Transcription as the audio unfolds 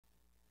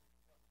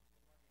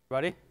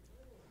Everybody?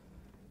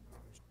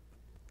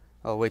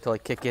 I'll wait till I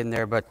kick in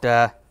there, but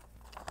that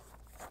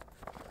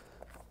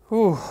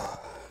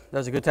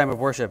was a good time of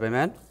worship,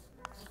 amen?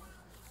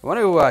 I want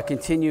to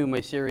continue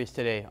my series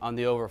today on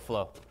the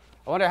overflow.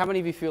 I wonder how many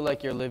of you feel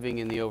like you're living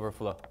in the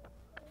overflow.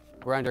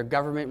 We're under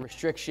government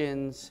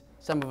restrictions.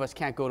 Some of us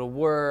can't go to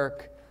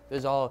work.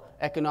 There's all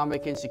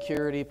economic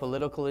insecurity,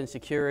 political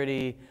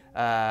insecurity,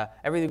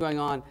 everything going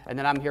on. And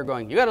then I'm here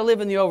going, you got to live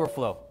in the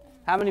overflow.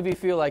 How many of you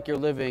feel like you're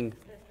living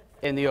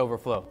in the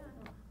overflow?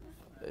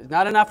 There's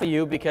not enough of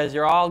you because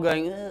you're all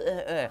going, So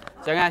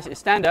I'm going to ask you,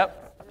 stand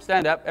up.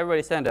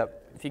 Everybody stand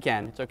up if you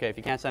can. It's okay. If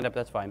you can't stand up,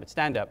 that's fine. But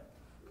stand up.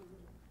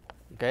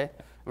 Okay?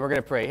 And we're going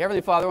to pray.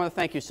 Heavenly Father, I want to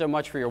thank you so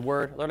much for your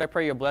word. Lord, I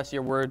pray you bless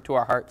your word to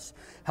our hearts.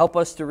 Help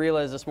us to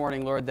realize this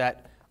morning, Lord,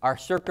 that our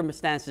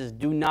circumstances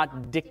do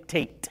not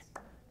dictate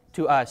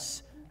to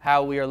us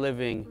how we are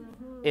living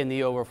in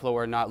the overflow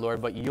or not,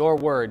 Lord, but your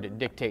word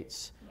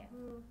dictates,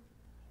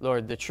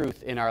 Lord, the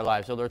truth in our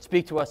lives. So, Lord,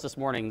 speak to us this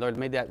morning. Lord,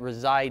 may that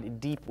reside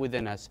deep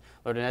within us.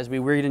 Lord, and as we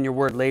read in your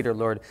word later,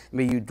 Lord,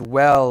 may you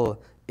dwell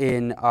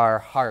in our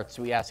hearts.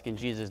 We ask in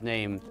Jesus'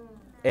 name.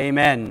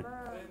 Amen.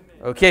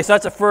 Okay, so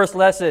that's the first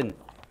lesson.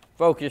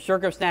 Folks, your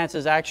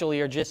circumstances actually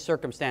are just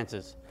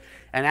circumstances.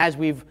 And as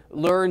we've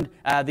learned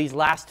these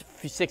last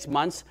 6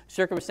 months,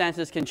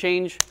 circumstances can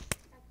change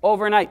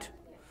overnight.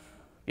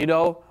 You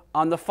know,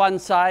 on the fun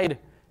side,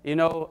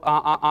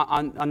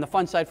 on the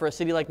fun side for a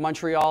city like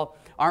Montreal,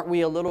 aren't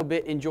we a little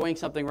bit enjoying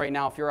something right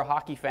now? If you're a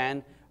hockey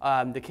fan,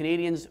 the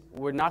Canadians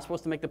were not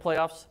supposed to make the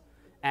playoffs,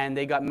 and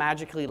they got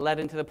magically let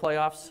into the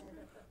playoffs.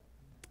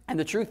 And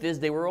the truth is,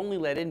 they were only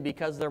let in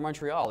because they're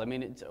Montreal. I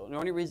mean, the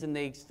only reason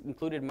they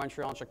included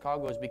Montreal and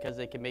Chicago is because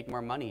they can make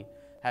more money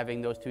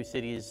having those two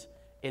cities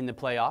in the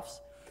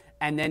playoffs.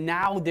 And then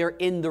now they're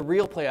in the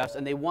real playoffs,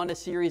 and they won a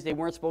series they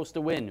weren't supposed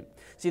to win.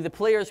 See, the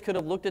players could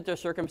have looked at their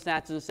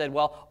circumstances and said,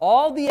 well,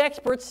 all the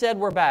experts said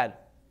we're bad.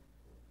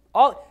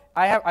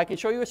 I can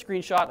show you a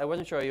screenshot. I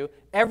wasn't showing you.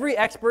 Every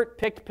expert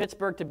picked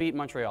Pittsburgh to beat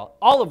Montreal.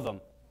 All of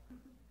them.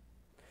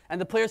 And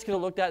the players could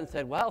have looked at it and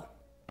said, well,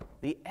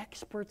 the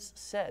experts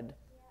said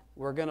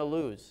we're going to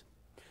lose.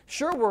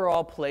 Sure, we're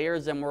all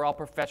players and we're all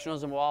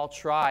professionals and we'll all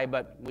try,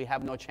 but we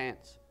have no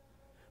chance.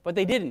 But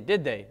they didn't,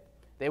 did they?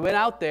 They went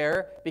out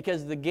there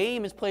because the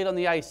game is played on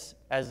the ice,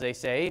 as they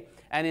say,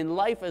 and in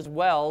life as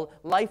well,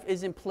 life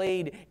isn't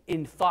played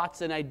in thoughts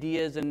and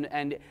ideas and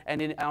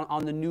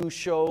on the news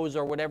shows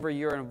or whatever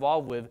you're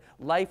involved with.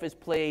 Life is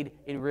played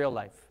in real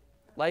life.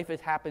 Life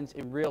happens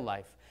in real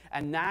life.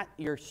 And that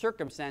your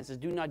circumstances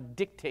do not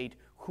dictate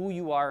who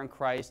you are in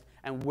Christ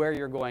and where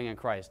you're going in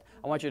Christ.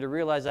 I want you to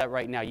realize that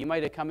right now. You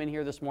might have come in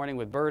here this morning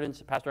with burdens.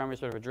 Pastor Army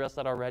sort of addressed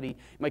that already.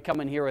 You might come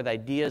in here with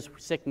ideas,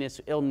 sickness,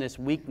 illness,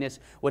 weakness,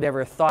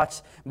 whatever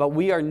thoughts. But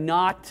we are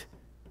not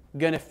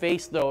going to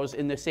face those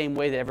in the same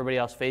way that everybody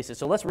else faces.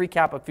 So let's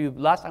recap a few.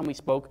 Last time we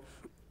spoke,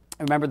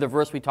 remember the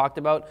verse we talked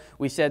about?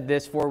 We said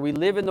this, for we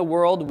live in the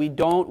world, we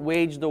don't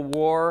wage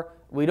war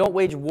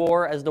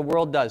as the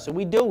world does. So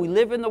we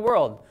live in the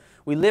world.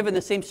 We live in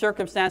the same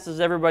circumstances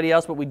as everybody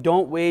else, but we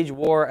don't wage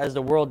war as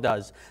the world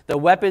does. The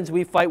weapons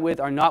we fight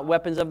with are not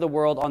weapons of the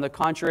world. On the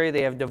contrary,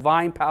 they have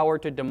divine power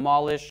to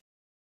demolish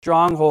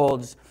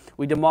strongholds.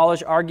 We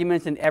demolish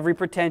arguments and every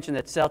pretension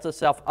that sets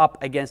itself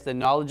up against the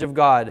knowledge of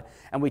God,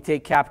 and we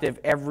take captive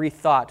every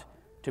thought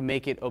to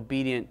make it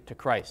obedient to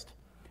Christ.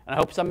 And I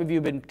hope some of you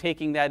have been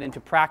taking that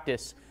into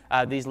practice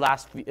this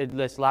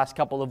last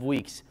couple of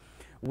weeks.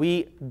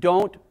 We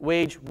don't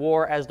wage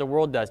war as the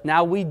world does.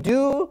 Now, we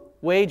do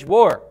wage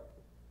war.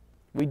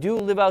 We do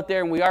live out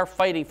there and we are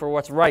fighting for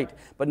what's right,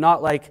 but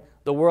not like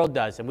the world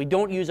does. And we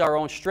don't use our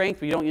own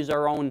strength. We don't use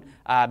our own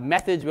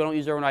methods. We don't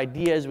use our own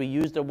ideas. We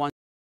use the ones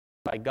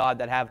by God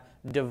that have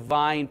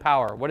divine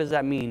power. What does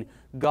that mean?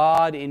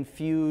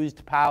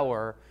 God-infused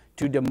power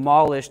to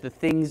demolish the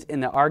things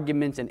and the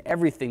arguments and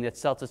everything that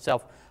sets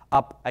itself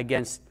up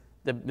against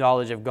the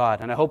knowledge of God.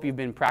 And I hope you've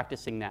been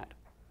practicing that.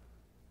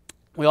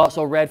 We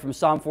also read from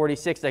Psalm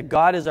 46 that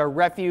God is our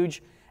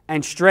refuge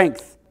and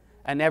strength,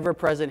 an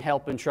ever-present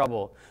help in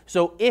trouble.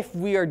 So if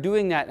we are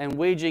doing that and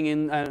waging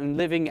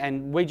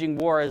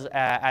war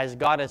as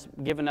God has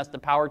given us the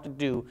power to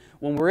do,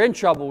 when we're in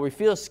trouble, we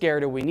feel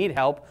scared or we need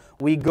help,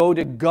 we go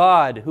to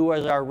God, who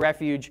is our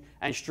refuge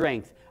and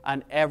strength,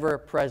 an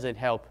ever-present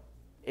help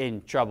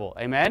in trouble.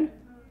 Amen?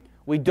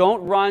 We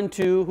don't run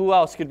to, who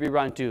else could we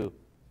run to?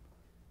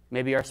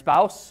 Maybe our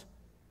spouse,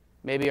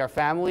 maybe our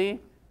family,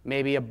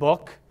 maybe a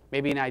book,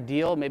 maybe an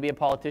ideal, maybe a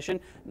politician.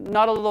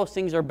 Not all of those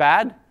things are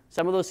bad.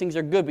 Some of those things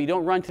are good, but you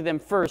don't run to them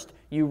first.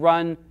 You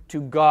run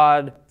to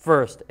God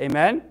first.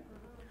 Amen?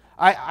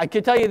 I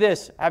can tell you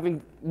this.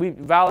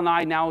 Val and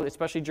I now,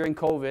 especially during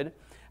COVID,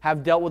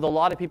 have dealt with a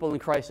lot of people in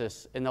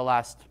crisis in the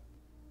last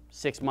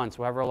 6 months,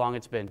 however long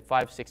it's been,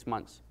 5-6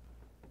 months.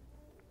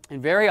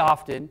 And very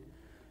often,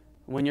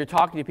 when you're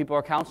talking to people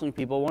or counseling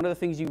people, one of the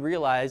things you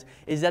realize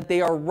is that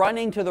they are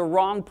running to the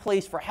wrong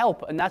place for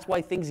help, and that's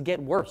why things get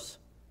worse.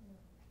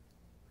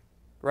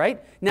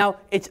 Right? Now,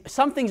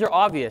 some things are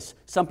obvious.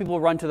 Some people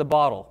run to the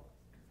bottle,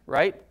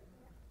 right?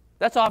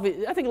 That's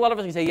obvious. I think a lot of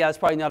us can say, yeah, it's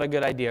probably not a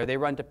good idea. Or they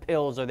run to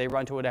pills or they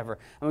run to whatever.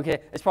 Okay,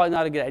 it's probably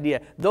not a good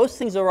idea. Those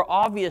things are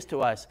obvious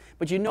to us.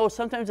 But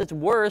sometimes it's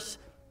worse,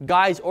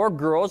 guys or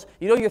girls.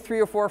 Your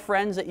 3 or 4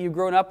 friends that you've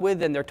grown up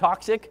with and they're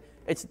toxic.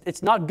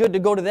 It's not good to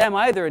go to them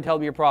either and tell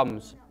them your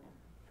problems.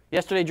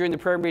 Yesterday during the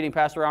prayer meeting,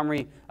 Pastor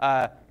Omri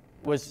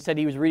said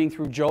he was reading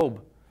through Job.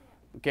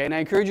 Okay, and I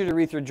encourage you to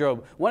read through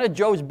Job. One of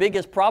Job's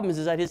biggest problems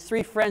is that his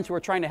 3 friends who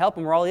were trying to help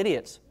him were all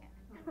idiots.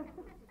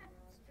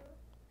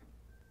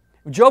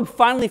 Job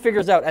finally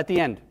figures out at the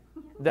end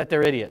that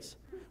they're idiots.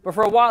 But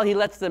for a while he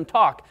lets them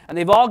talk. And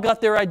they've all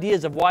got their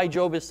ideas of why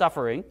Job is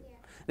suffering.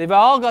 They've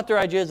all got their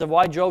ideas of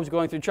why Job's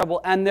going through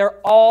trouble. And they're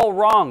all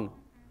wrong.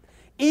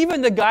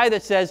 Even the guy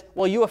that says,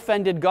 well, you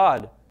offended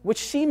God. Which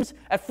seems,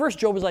 at first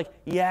Job was like,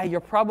 yeah, you're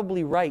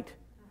probably right.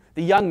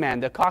 The young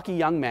man, the cocky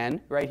young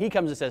man, right? He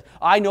comes and says,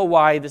 I know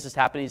why this is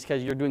happening. It's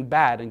because you're doing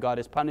bad and God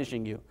is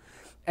punishing you.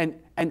 And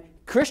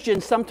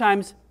Christians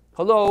sometimes,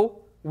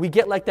 we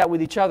get like that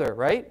with each other,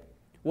 right?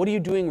 What are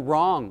you doing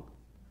wrong?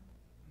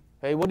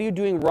 Hey, what are you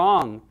doing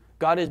wrong?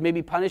 God is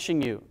maybe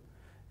punishing you.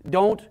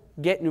 Don't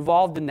get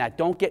involved in that.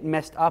 Don't get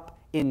messed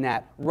up in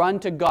that. Run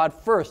to God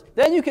first.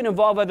 Then you can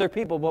involve other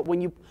people. But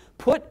when you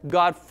put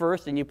God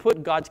first and you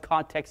put God's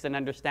context and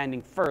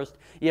understanding first,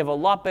 you have a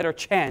lot better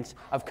chance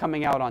of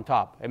coming out on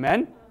top.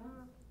 Amen?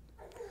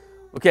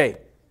 Okay.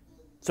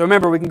 So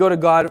remember, we can go to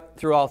God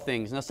through all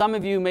things. Now, some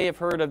of you may have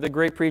heard of the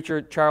great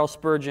preacher Charles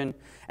Spurgeon,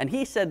 and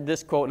he said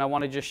this quote, and I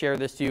want to just share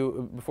this to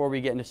you before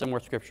we get into some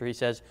more scripture. He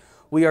says,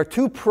 we are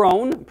too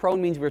prone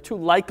means we're too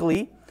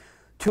likely,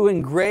 to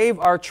engrave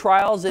our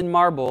trials in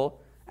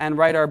marble and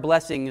write our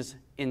blessings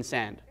in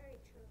sand.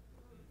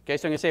 Okay,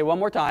 so I'm going to say it one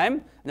more time,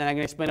 and then I'm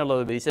going to explain it a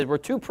little bit. He says, we're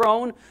too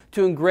prone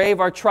to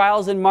engrave our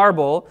trials in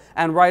marble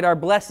and write our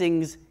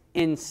blessings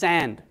in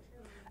sand.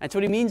 And so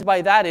what he means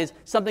by that is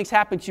something's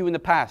happened to you in the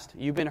past.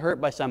 You've been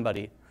hurt by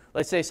somebody.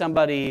 Let's say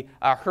somebody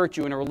hurt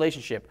you in a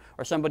relationship,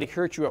 or somebody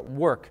hurt you at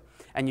work,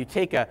 and you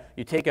take a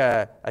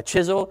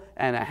chisel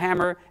and a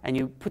hammer and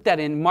you put that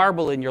in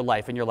marble in your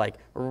life, and you're like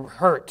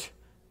hurt,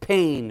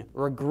 pain,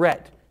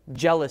 regret,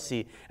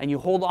 jealousy, and you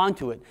hold on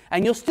to it.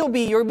 And you'll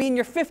be in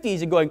your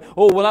 50s and going,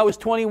 oh, when I was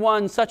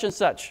 21, such and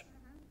such.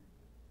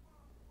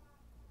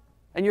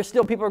 And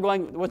people are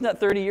going, wasn't that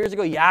 30 years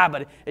ago? Yeah,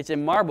 but it's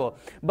in marble.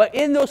 But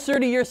in those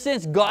 30 years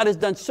since, God has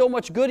done so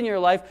much good in your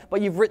life,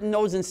 but you've written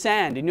those in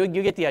sand. And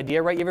you get the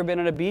idea, right? You ever been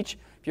on a beach?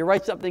 If you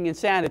write something in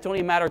sand, it's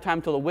only a matter of time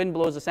until the wind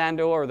blows the sand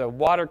over or the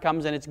water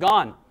comes and it's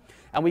gone.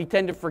 And we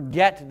tend to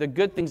forget the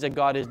good things that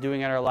God is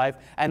doing in our life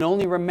and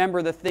only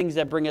remember the things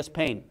that bring us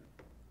pain.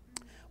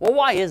 Well,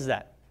 why is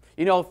that?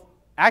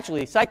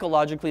 Actually,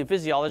 psychologically and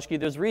physiologically,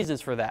 there's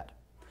reasons for that.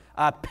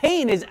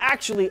 Pain is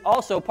actually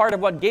also part of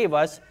what gave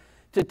us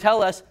to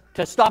tell us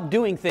to stop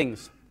doing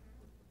things.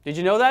 Did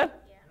you know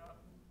that? Yeah.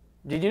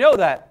 Did you know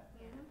that?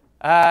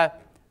 Yeah.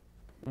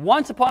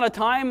 Once upon a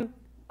time,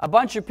 a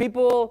bunch of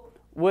people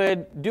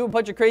would do a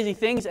bunch of crazy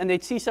things and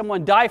they'd see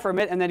someone die from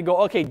it and then go,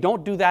 okay,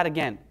 don't do that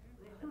again.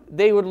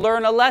 They would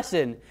learn a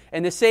lesson.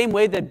 In the same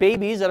way that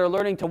babies that are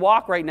learning to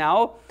walk right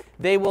now,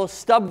 they will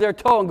stub their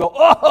toe and go,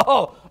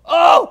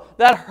 oh,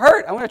 that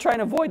hurt. I'm going to try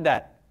and avoid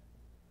that.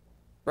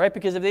 Right?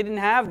 Because if they didn't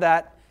have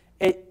that,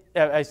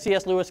 as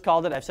C.S. Lewis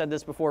called it, I've said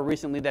this before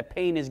recently, that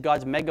pain is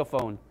God's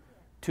megaphone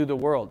to the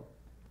world.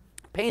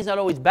 Pain is not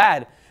always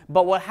bad,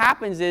 but what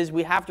happens is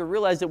we have to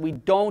realize that we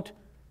don't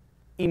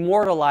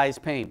immortalize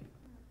pain.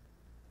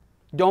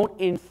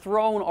 Don't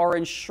enthrone or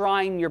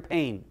enshrine your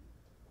pain.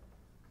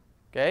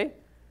 Okay?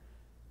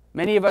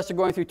 Many of us are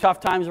going through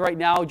tough times right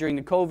now during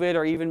the COVID,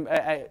 or even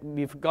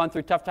we've gone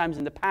through tough times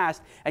in the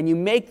past, and you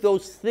make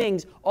those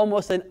things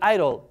almost an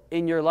idol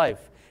in your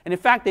life. And in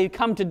fact, they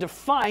come to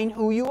define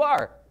who you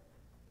are.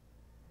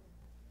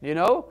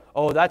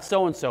 Oh, that's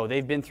so-and-so.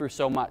 They've been through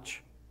so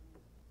much.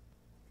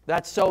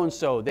 That's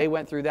so-and-so. They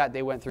went through that.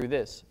 They went through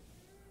this.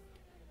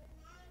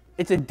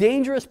 It's a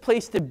dangerous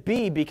place to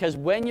be because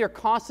when you're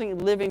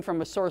constantly living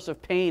from a source of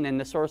pain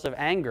and a source of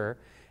anger,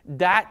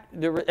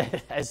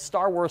 as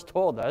Star Wars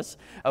told us,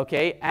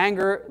 okay,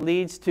 anger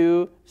leads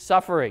to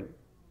suffering.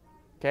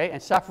 Okay,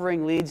 and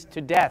suffering leads to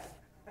death.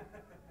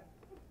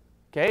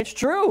 Okay, it's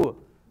true.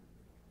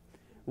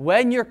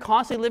 When you're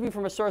constantly living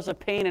from a source of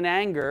pain and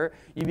anger,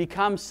 you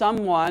become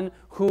someone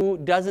who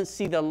doesn't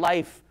see the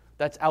life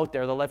that's out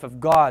there, the life of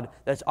God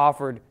that's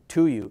offered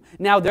to you.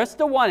 Now, there's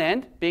the one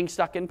end, being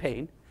stuck in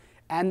pain,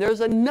 and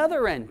there's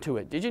another end to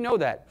it. Did you know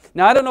that?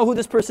 Now, I don't know who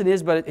this person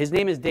is, but his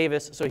name is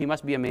Davis, so he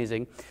must be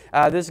amazing.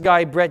 This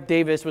guy, Brett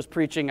Davis, was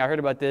preaching. I heard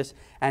about this,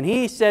 and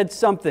he said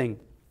something.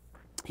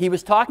 He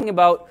was talking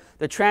about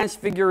the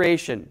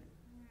transfiguration.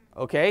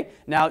 Okay,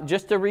 now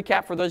just to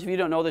recap for those of you who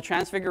don't know, the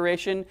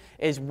transfiguration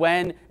is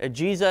when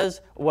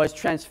Jesus was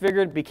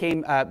transfigured,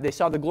 they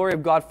saw the glory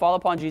of God fall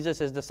upon Jesus,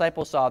 his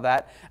disciples saw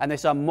that, and they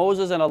saw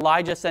Moses and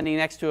Elijah standing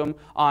next to him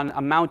on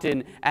a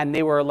mountain, and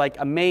they were like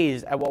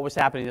amazed at what was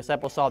happening. The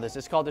disciples saw this.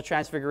 It's called the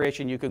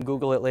transfiguration. You can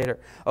Google it later.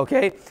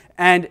 Okay,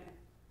 and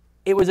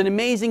it was an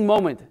amazing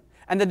moment.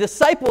 And the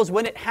disciples,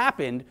 when it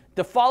happened,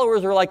 the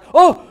followers were like,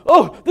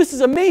 oh, this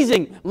is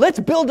amazing. Let's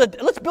build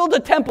a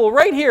temple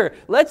right here.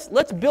 Let's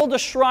build a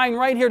shrine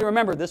right here to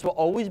remember. This will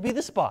always be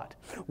the spot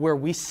where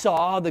we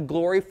saw the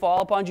glory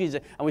fall upon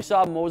Jesus, and we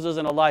saw Moses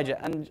and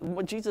Elijah. And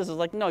Jesus is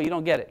like, no, you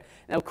don't get it.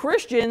 Now,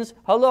 Christians,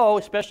 hello,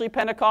 especially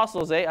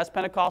Pentecostals, us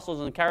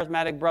Pentecostals and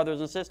charismatic brothers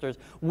and sisters,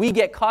 we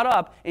get caught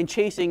up in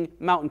chasing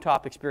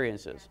mountaintop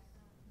experiences.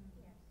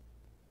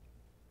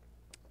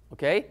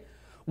 Okay?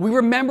 We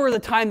remember the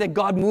time that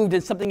God moved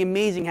and something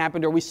amazing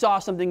happened, or we saw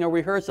something, or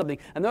we heard something.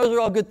 And those are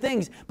all good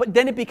things. But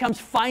then it becomes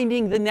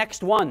finding the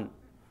next one.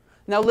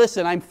 Now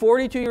listen, I'm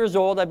 42 years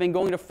old. I've been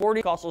going to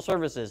 40 Pentecostal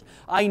services.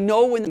 I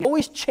know when I'm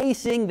always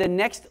chasing the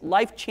next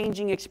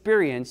life-changing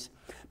experience,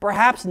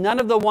 perhaps none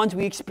of the ones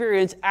we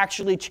experience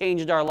actually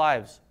changed our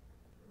lives.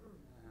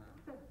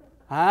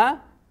 Huh?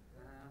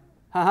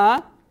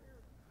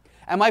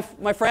 And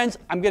my friends,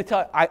 I'm going to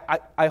tell you,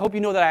 I hope you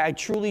know that I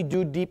truly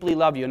do deeply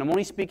love you. And I'm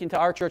only speaking to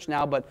our church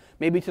now, but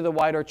maybe to the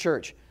wider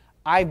church.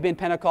 I've been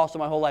Pentecostal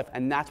my whole life,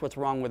 and that's what's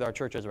wrong with our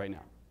churches right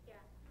now.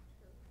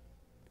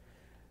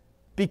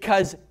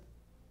 Because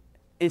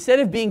instead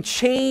of being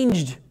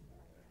changed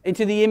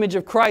into the image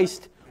of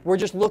Christ, we're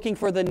just looking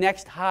for the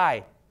next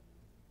high.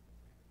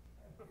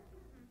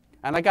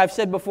 And like I've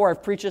said before,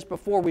 I've preached this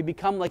before, we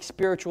become like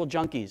spiritual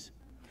junkies.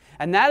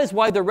 And that is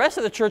why the rest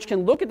of the church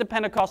can look at the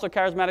Pentecostal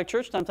charismatic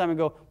church sometime and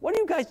go, what are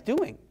you guys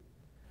doing?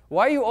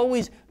 Why are you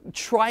always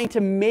trying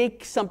to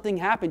make something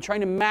happen, trying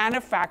to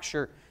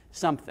manufacture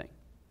something?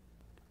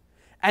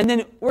 And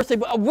then we're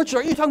saying, which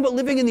are you talking about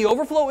living in the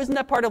overflow? Isn't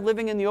that part of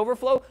living in the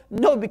overflow?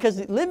 No,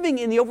 because living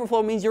in the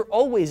overflow means you're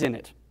always in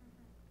it.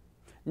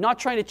 Not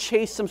trying to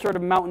chase some sort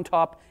of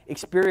mountaintop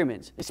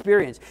experience.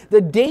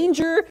 The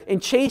danger in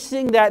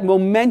chasing that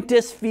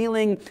momentous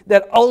feeling,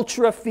 that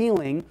ultra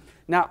feeling.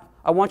 Now,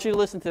 I want you to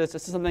listen to this.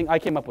 This is something I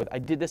came up with. I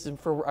did this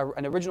for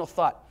an original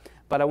thought,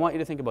 but I want you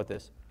to think about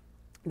this.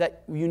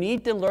 That you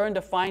need to learn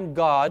to find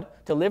God,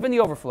 to live in the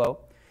overflow.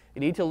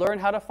 You need to learn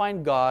how to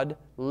find God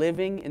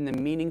living in the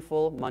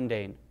meaningful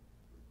mundane.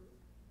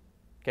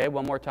 Okay,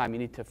 one more time. You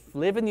need to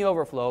live in the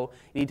overflow.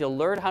 You need to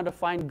learn how to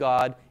find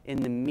God in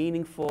the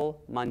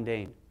meaningful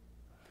mundane.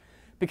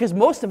 Because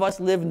most of us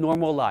live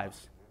normal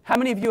lives. How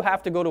many of you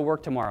have to go to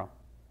work tomorrow?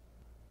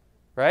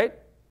 Right?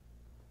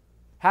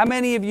 How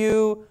many of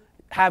you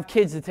have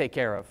kids to take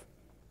care of?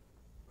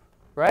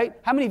 Right?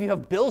 How many of you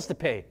have bills to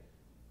pay?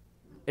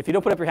 If you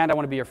don't put up your hand, I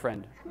want to be your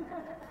friend.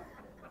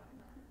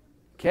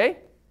 Okay?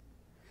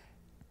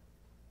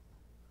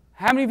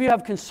 How many of you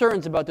have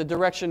concerns about the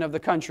direction of the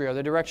country or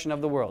the direction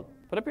of the world?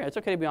 Put up your hand. It's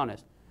okay to be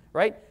honest.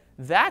 Right?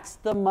 That's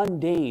the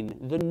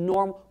mundane, the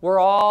norm. We're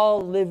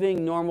all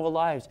living normal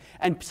lives.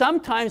 And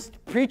sometimes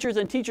preachers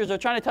and teachers are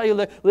trying to tell you,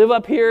 live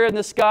up here in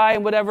the sky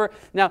and whatever.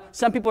 Now,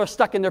 some people are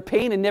stuck in their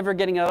pain and never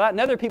getting out of that.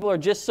 And other people are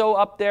just so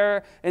up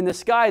there in the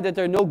sky that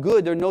they're no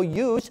good, they're no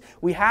use.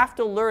 We have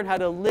to learn how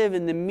to live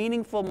in the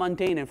meaningful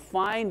mundane and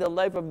find the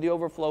life of the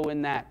overflow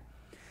in that.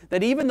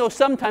 That even though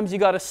sometimes you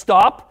got to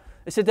stop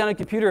and sit down at a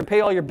computer and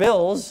pay all your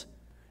bills,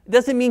 it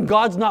doesn't mean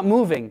God's not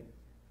moving.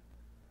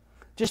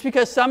 Just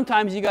because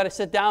sometimes you got to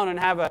sit down and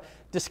have a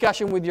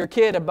discussion with your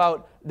kid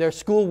about their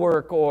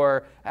schoolwork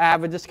or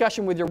have a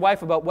discussion with your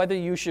wife about whether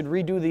you should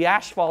redo the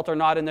asphalt or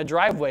not in the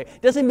driveway,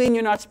 doesn't mean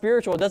you're not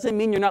spiritual. It doesn't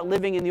mean you're not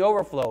living in the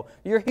overflow.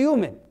 You're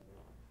human.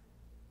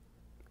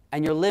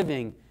 And you're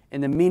living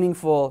in the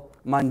meaningful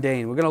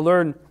mundane. We're going to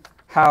learn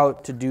how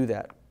to do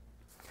that.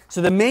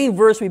 So the main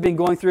verse we've been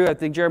going through, I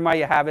think Jeremiah,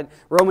 you have it,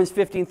 Romans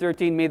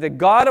 15:13, may the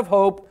God of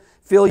hope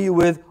fill you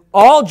with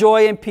all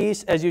joy and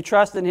peace as you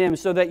trust in Him,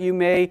 so that you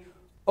may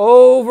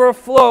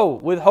overflow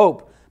with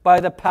hope by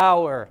the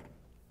power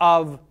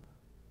of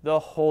the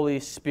Holy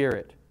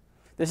Spirit.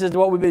 This is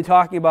what we've been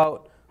talking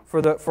about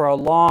for a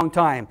long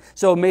time.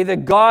 So may the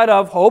God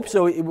of hope,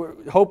 so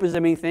hope is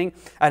the main thing,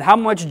 and how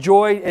much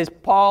joy is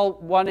Paul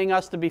wanting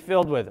us to be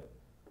filled with?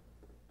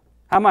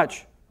 How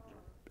much?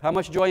 How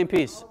much joy and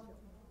peace?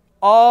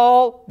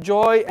 All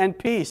joy and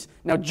peace.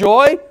 Now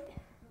joy,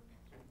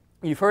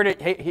 you've heard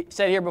it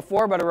said here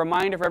before, but a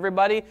reminder for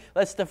everybody,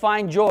 let's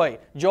define joy.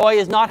 Joy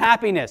is not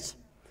happiness.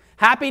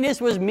 Happiness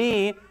was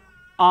me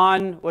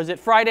on, was it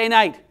Friday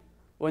night,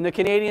 when the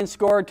Canadians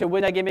scored to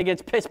win that game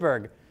against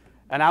Pittsburgh.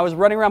 And I was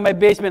running around my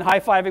basement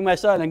high-fiving my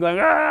son and going,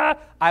 ah!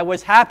 I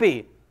was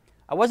happy.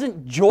 I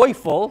wasn't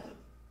joyful,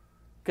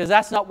 because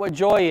that's not what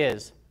joy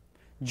is.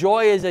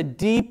 Joy is a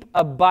deep,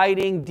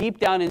 abiding, deep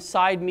down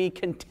inside me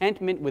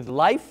contentment with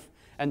life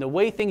and the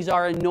way things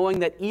are, and knowing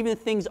that even if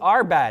things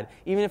are bad,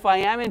 even if I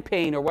am in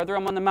pain or whether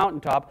I'm on the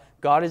mountaintop,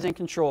 God is in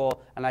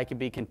control and I can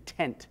be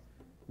content.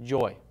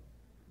 Joy.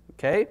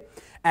 Okay?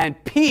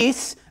 And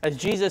peace, as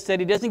Jesus said,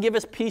 He doesn't give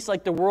us peace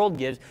like the world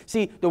gives.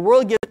 See, the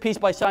world gives peace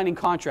by signing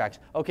contracts.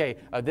 Okay,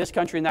 this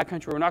country and that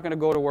country, we're not going to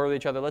go to war with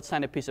each other. Let's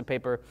sign a piece of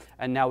paper,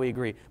 and now we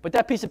agree. But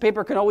that piece of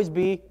paper can always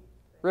be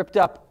ripped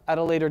up at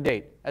a later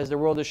date, as the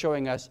world is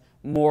showing us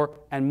more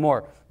and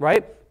more,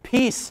 right?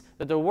 Peace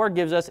that the Word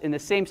gives us, in the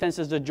same sense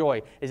as the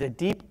joy, is a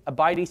deep,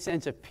 abiding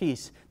sense of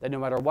peace that no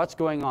matter what's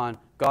going on,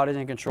 God is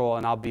in control,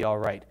 and I'll be all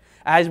right.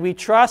 As we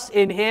trust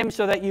in him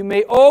so that you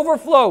may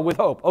overflow with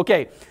hope.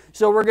 Okay,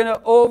 so we're going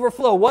to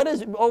overflow. What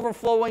does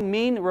overflowing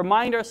mean?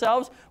 Remind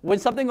ourselves, when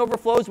something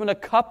overflows, when a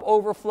cup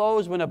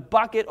overflows, when a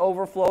bucket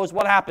overflows,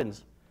 what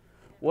happens?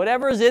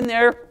 Whatever is in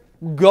there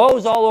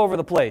goes all over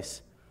the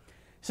place.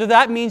 So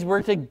that means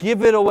we're to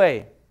give it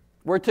away.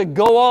 We're to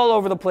go all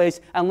over the place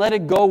and let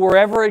it go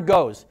wherever it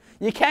goes.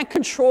 You can't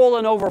control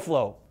an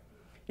overflow.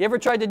 You ever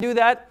tried to do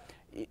that?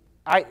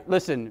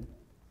 Listen,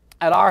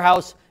 at our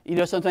house,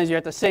 sometimes you're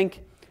at the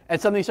sink and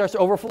something starts to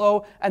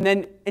overflow, and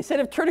then instead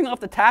of turning off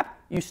the tap,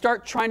 you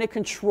start trying to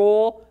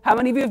control. How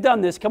many of you have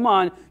done this? Come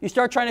on. You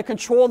start trying to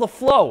control the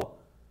flow.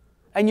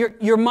 And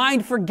your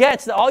mind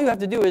forgets that all you have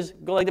to do is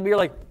go like the beer,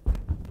 like,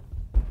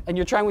 and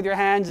you're trying with your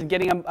hands and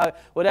getting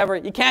whatever.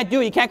 You can't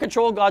do it. You can't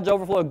control God's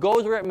overflow. It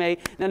goes where it may.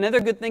 And another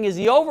good thing is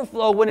the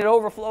overflow, when it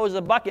overflows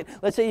a bucket,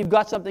 let's say you've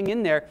got something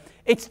in there,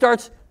 it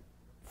starts,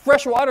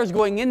 fresh water is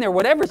going in there.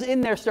 Whatever's in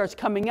there starts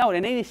coming out.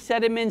 And any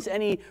sediments,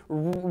 any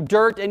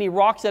dirt, any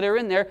rocks that are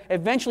in there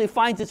eventually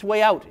finds its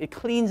way out. It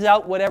cleans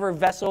out whatever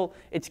vessel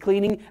it's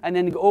cleaning, and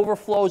then it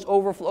overflows.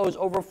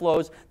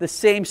 The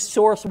same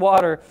source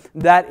water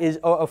that is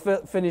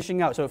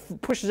finishing out. So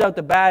it pushes out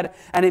the bad,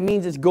 and it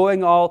means it's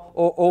going all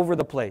over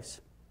the place.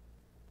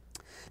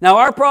 Now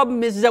our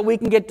problem is that we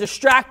can get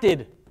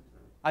distracted.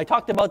 I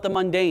talked about the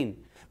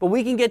mundane. But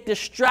we can get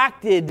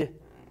distracted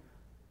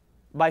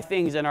by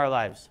things in our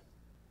lives.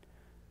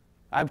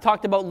 I've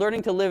talked about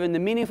learning to live in the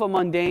meaningful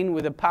mundane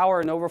with the power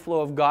and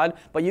overflow of God,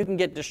 but you can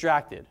get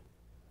distracted.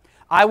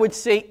 I would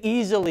say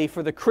easily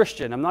for the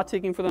Christian, I'm not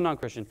taking for the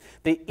non-Christian,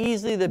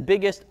 easily the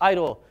biggest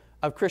idol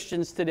of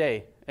Christians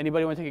today.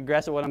 Anybody want to take a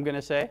guess at what I'm going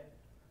to say?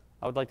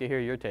 I would like to hear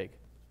your take.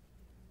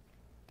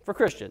 For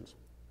Christians.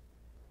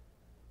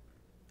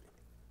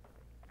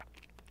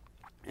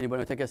 Anybody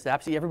want to take a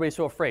stab? See, everybody's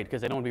so afraid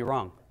because they don't want to be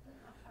wrong.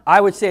 I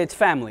would say it's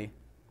family.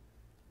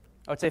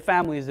 I would say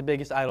family is the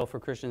biggest idol for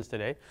Christians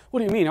today. What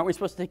do you mean? Aren't we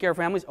supposed to take care of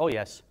families? Oh,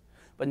 yes.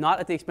 But not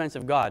at the expense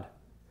of God.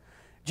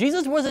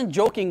 Jesus wasn't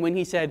joking when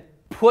he said,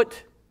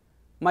 put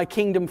my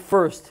kingdom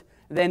first,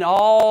 then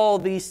all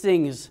these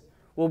things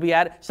will be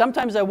added.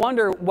 Sometimes I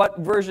wonder what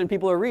version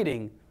people are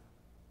reading.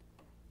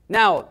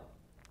 Now,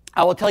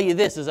 I will tell you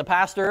this, as a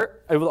pastor,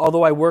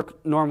 although I work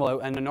in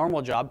a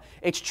normal job,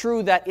 it's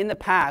true that in the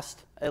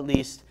past, at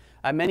least,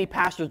 many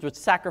pastors would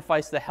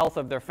sacrifice the health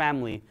of their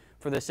family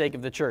for the sake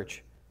of the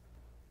church.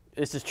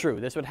 This is true.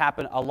 This would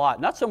happen a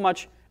lot. Not so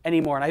much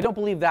anymore, and I don't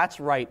believe that's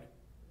right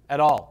at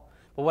all.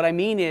 But what I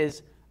mean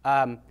is,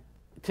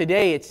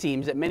 today it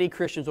seems that many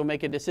Christians will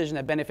make a decision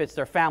that benefits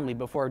their family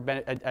before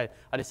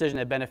a decision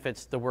that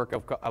benefits the work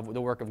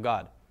of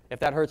God. If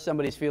that hurts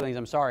somebody's feelings,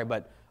 I'm sorry,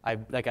 but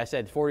like I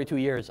said, 42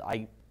 years,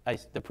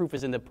 the proof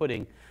is in the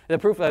pudding. The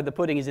proof of the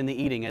pudding is in the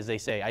eating, as they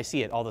say. I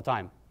see it all the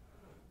time.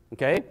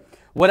 Okay?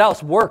 What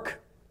else?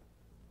 Work.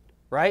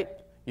 Right?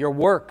 Your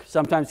work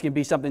sometimes can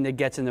be something that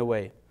gets in the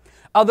way.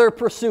 Other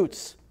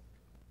pursuits.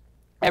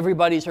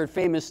 Everybody's heard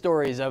famous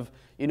stories of,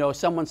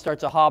 someone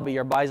starts a hobby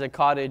or buys a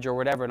cottage or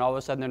whatever, and all of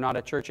a sudden they're not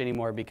at church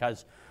anymore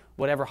because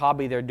whatever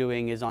hobby they're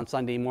doing is on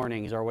Sunday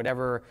mornings, or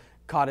whatever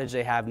cottage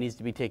they have needs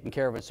to be taken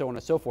care of, and so on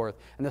and so forth.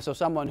 And so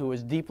someone who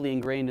is deeply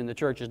ingrained in the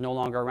church is no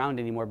longer around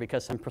anymore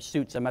because some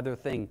pursuit, some other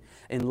thing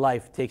in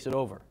life takes it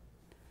over.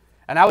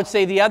 And I would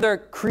say the other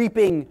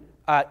creeping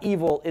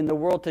evil in the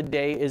world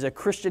today is a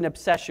Christian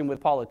obsession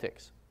with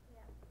politics.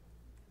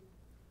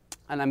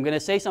 And I'm going to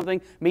say something,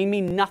 may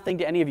mean nothing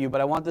to any of you,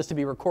 but I want this to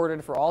be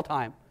recorded for all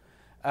time,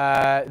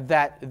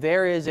 that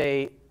there is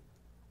a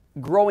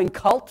growing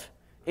cult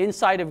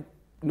inside of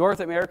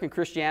North American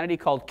Christianity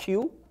called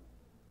Q.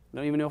 I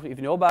don't even know if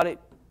you know about it.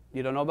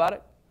 You don't know about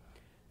it?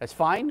 That's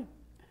fine.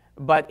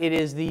 But it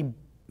is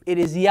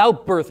the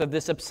outbirth of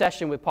this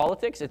obsession with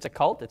politics. It's a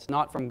cult. It's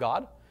not from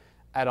God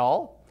at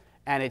all.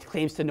 And it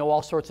claims to know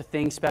all sorts of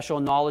things, special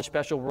knowledge,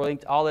 special ruling,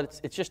 all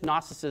that. It's just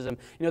Gnosticism.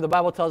 The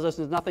Bible tells us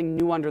there's nothing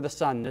new under the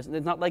sun. It's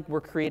not like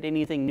we're creating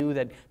anything new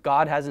that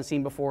God hasn't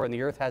seen before and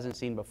the earth hasn't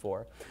seen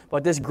before.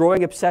 But this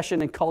growing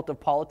obsession and cult of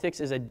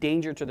politics is a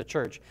danger to the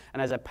church.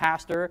 And as a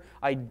pastor,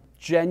 I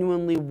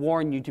genuinely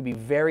warn you to be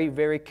very,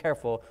 very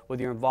careful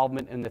with your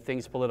involvement in the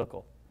things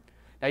political.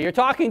 Now, you're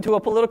talking to a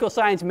political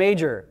science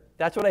major.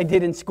 That's what I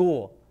did in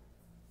school.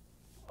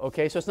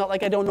 Okay, so it's not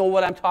like I don't know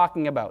what I'm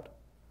talking about.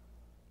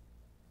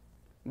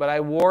 But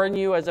I warn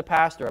you as a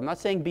pastor, I'm not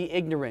saying be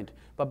ignorant,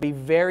 but be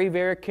very,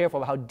 very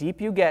careful how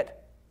deep you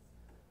get.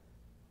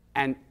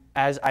 And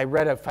as I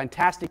read a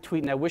fantastic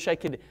tweet, and I wish I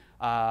could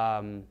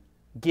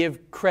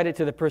give credit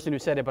to the person who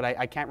said it, but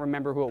I can't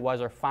remember who it was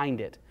or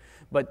find it.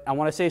 But I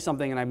want to say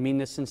something, and I mean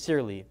this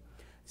sincerely.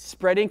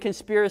 Spreading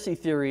conspiracy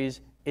theories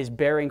is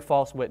bearing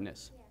false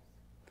witness.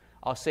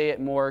 I'll say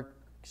it more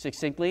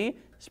succinctly.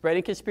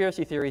 Spreading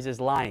conspiracy theories is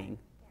lying,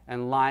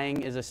 and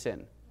lying is a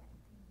sin.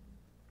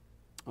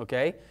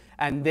 Okay?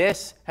 And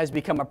this has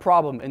become a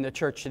problem in the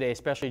church today,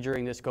 especially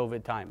during this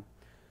COVID time.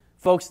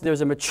 Folks, there's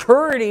a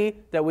maturity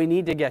that we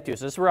need to get to.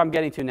 So this is where I'm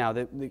getting to now.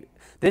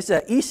 This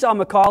Esau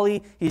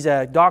McCaulley, he's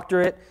a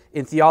doctorate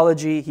in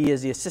theology. He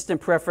is the assistant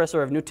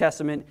professor of New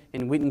Testament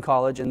in Wheaton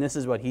College, and this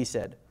is what he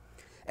said.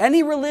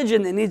 Any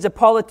religion that needs a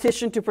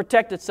politician to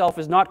protect itself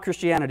is not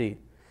Christianity.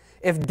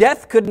 If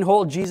death couldn't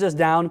hold Jesus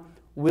down,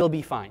 we'll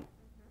be fine.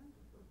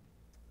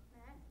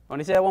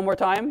 Want to say that one more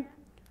time?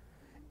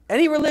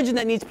 Any religion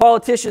that needs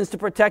politicians to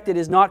protect it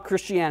is not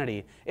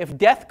Christianity. If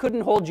death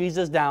couldn't hold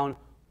Jesus down,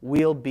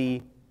 we'll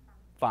be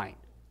fine.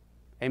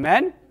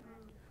 Amen?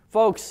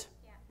 Folks,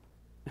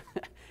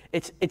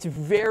 it's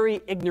very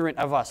ignorant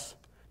of us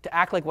to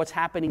act like what's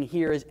happening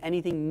here is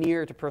anything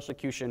near to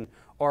persecution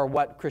or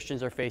what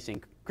Christians are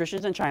facing.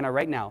 Christians in China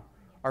right now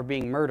are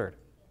being murdered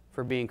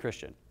for being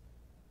Christian.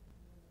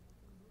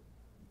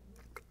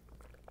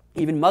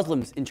 Even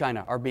Muslims in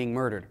China are being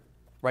murdered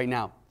right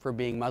now for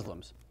being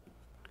Muslims.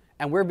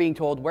 And we're being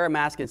told, wear a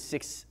mask and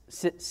six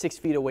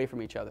feet away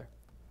from each other.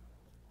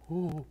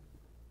 Ooh.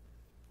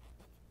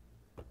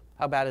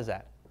 How bad is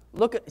that?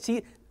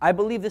 See, I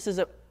believe this is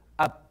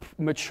a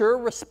mature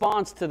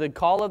response to the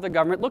call of the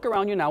government. Look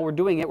around you now. We're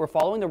doing it. We're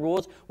following the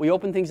rules. We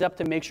open things up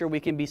to make sure we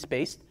can be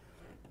spaced.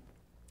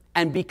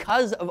 And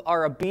because of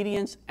our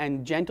obedience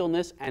and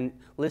gentleness and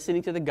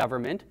listening to the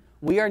government,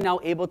 we are now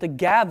able to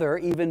gather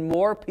even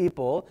more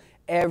people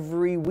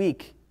every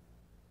week.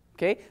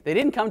 Okay? They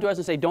didn't come to us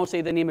and say, don't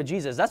say the name of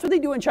Jesus. That's what they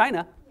do in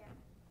China. Yeah.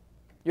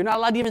 You're not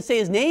allowed to even say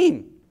his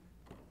name.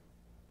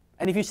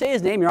 And if you say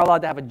his name, you're not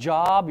allowed to have a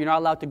job. You're not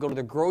allowed to go to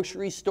the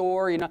grocery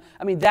store.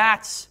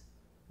 That's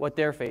what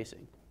they're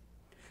facing.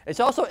 It's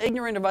also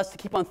ignorant of us to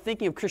keep on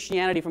thinking of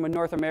Christianity from a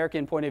North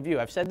American point of view.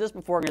 I've said this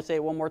before. I'm going to say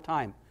it one more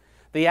time.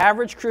 The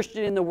average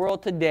Christian in the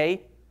world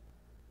today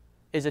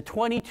is a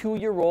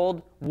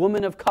 22-year-old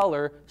woman of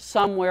color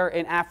somewhere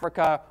in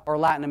Africa or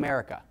Latin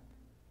America.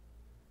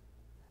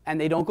 And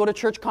they don't go to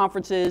church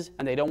conferences,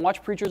 and they don't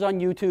watch preachers on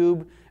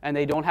YouTube, and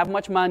they don't have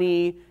much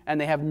money,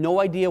 and they have no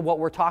idea what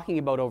we're talking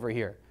about over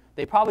here.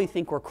 They probably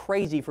think we're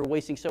crazy for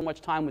wasting so much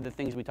time with the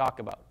things we talk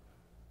about.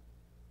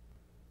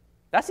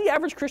 That's the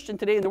average Christian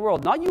today in the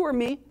world, not you or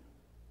me.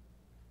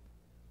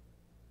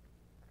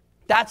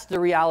 That's the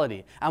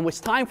reality. And it's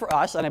time for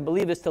us, and I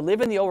believe this, to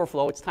live in the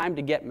overflow. It's time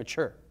to get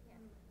mature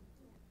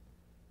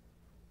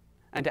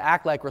and to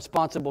act like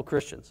responsible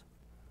Christians.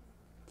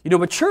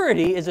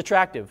 Maturity is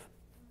attractive.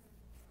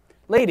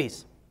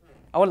 Ladies,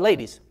 I want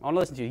to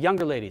listen to you,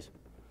 younger ladies.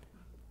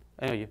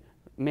 I know you,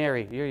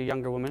 Mary, you're a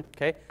younger woman,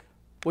 okay?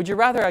 Would you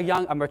rather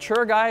a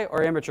mature guy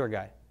or an immature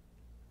guy?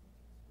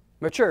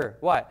 Mature,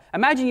 what?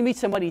 Imagine you meet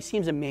somebody, he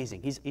seems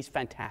amazing, he's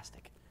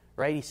fantastic,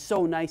 right? He's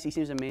so nice, he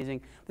seems amazing.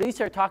 But then you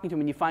start talking to him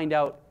and you find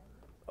out,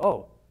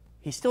 oh,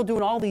 he's still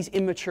doing all these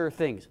immature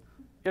things.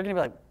 You're going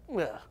to be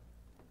like, ugh,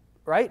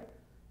 right?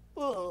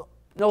 Ugh,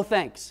 no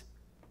thanks,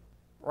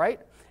 right?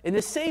 In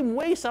the same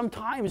way,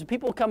 sometimes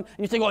people come and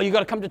you think, oh, you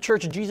got to come to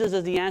church. Jesus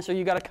is the answer.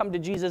 You got to come to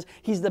Jesus.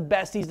 He's the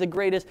best. He's the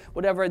greatest,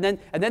 whatever. And then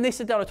they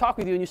sit down and talk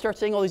with you, and you start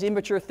saying all these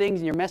immature things,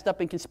 and you're messed up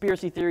in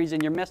conspiracy theories,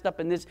 and you're messed up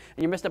in this,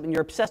 and you're messed up, and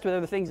you're obsessed with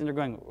other things, and they're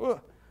going, ugh,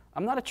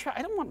 I don't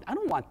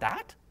want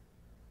that.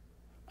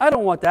 I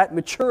don't want that.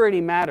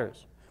 Maturity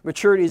matters.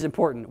 Maturity is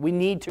important. We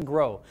need to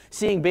grow.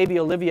 Seeing baby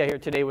Olivia here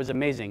today was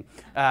amazing.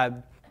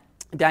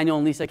 Daniel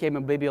and Lisa came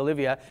with baby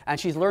Olivia, and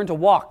she's learned to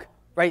walk,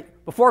 right?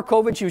 Before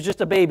COVID, she was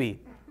just a baby.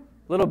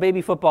 Little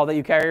baby football that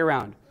you carry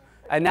around.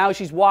 And now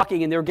she's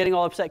walking, and they're getting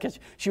all upset because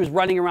she was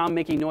running around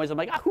making noise. I'm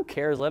like, who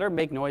cares? Let her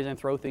make noise and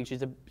throw things.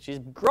 She's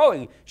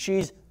growing.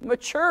 She's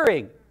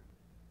maturing.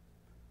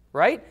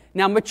 Right?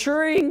 Now,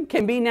 maturing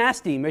can be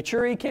nasty.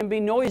 Maturing can be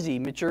noisy.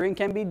 Maturing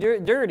can be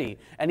dirty.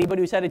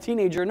 Anybody who's had a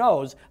teenager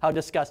knows how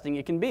disgusting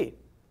it can be.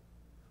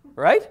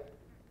 Right?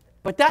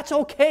 But that's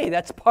okay.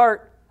 That's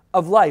part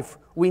of life.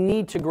 We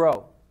need to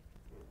grow.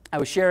 I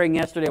was sharing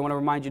yesterday, I want to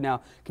remind you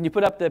now. Can you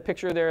put up the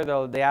picture there,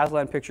 the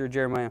Aslan picture of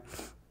Jeremiah?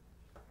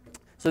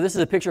 So this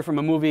is a picture from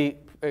a movie,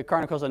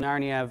 Chronicles of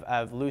Narnia,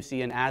 of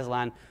Lucy and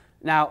Aslan.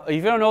 Now, if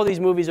you don't know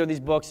these movies or these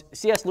books,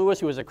 C.S. Lewis,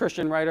 who was a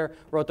Christian writer,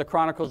 wrote the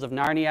Chronicles of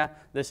Narnia.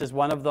 This is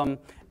one of them.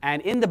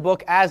 And in the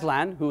book,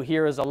 Aslan, who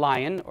here is a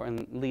lion, or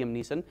Liam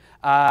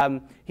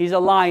Neeson, he's a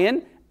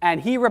lion, and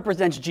he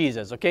represents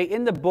Jesus, okay?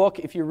 In the book,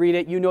 if you read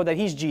it, you know that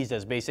he's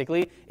Jesus,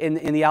 basically,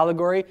 in the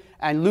allegory.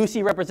 And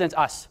Lucy represents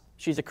us.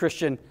 She's a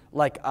Christian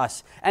like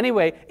us.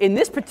 Anyway, in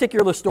this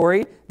particular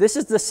story, this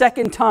is the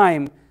second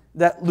time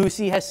that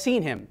Lucy has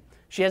seen him.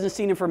 She hasn't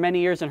seen him for many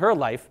years in her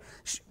life.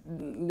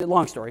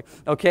 Long story,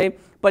 okay?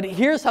 But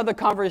here's how the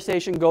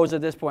conversation goes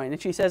at this point.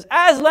 And she says,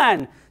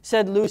 Aslan,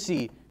 said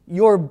Lucy,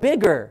 you're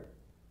bigger.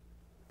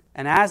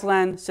 And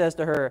Aslan says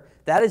to her,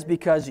 that is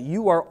because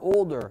you are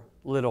older,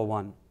 little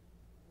one.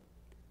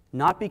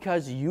 Not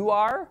because you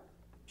are,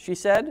 she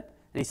said. And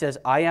he says,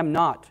 I am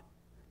not.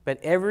 But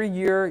every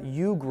year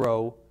you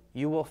grow,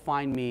 you will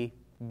find me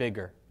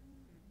bigger.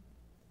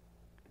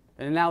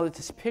 And now it's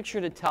this picture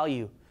to tell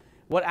you,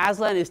 what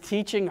Aslan is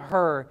teaching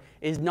her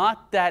is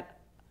not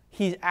that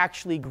he's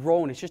actually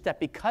grown. It's just that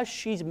because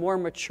she's more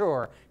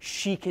mature,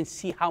 she can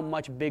see how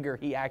much bigger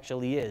he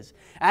actually is.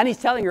 And he's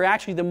telling her,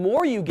 actually, the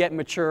more you get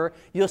mature,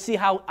 you'll see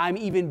how I'm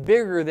even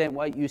bigger than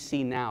what you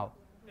see now.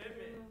 Amen.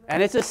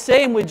 And it's the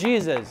same with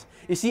Jesus.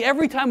 You see,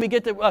 every time we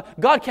get to,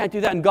 God can't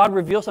do that, and God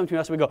reveals something to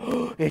us, we go,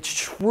 oh, it's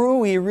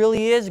true, he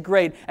really is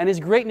great. And his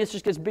greatness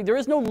just gets big. There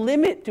is no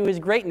limit to his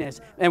greatness.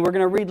 And we're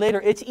going to read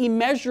later, it's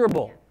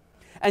immeasurable.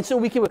 And so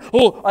we can,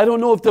 I don't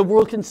know if the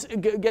world can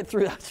get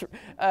through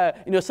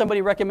that.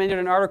 Somebody recommended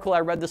an article I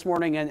read this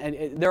morning,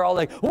 and they're all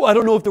like, I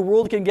don't know if the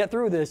world can get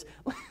through this.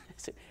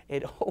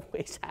 It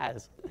always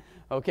has,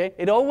 okay?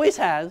 It always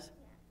has.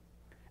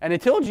 And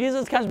until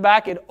Jesus comes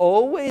back, it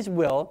always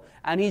will.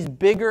 And he's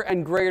bigger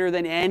and greater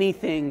than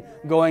anything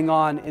going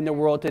on in the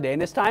world today.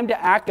 And it's time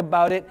to act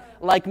about it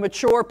like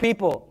mature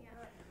people.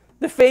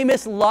 The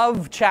famous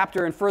love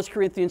chapter in 1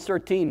 Corinthians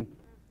 13.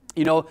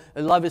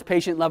 Love is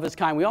patient, love is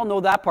kind. We all know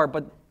that part,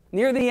 but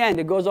near the end,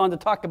 it goes on to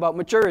talk about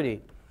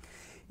maturity.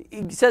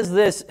 It says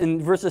this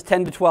in verses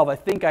 10 to 12. I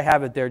think I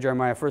have it there,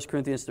 Jeremiah, 1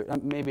 Corinthians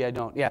 13. Maybe I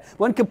don't. Yeah.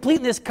 When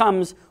completeness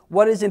comes,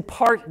 what is in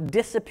part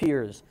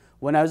disappears.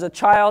 When I was a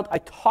child, I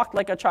talked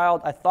like a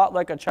child, I thought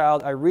like a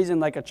child, I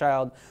reasoned like a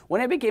child. When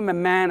I became a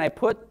man, I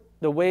put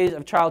the ways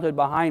of childhood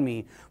behind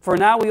me. For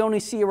now we only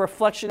see a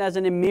reflection as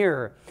in a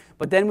mirror,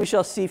 but then we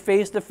shall see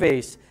face to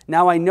face.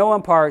 Now I know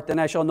in part, then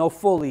I shall know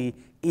fully,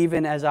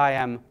 even as I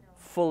am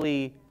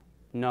fully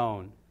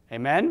known.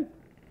 Amen?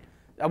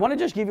 I want to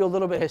just give you a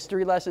little bit of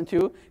history lesson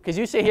too, because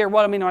you say here,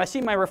 when I see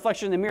my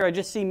reflection in the mirror, I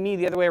just see me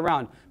the other way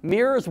around.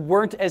 Mirrors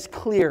weren't as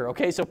clear,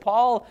 okay? So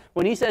Paul,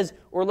 when he says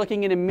we're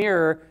looking in a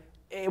mirror,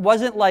 it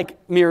wasn't like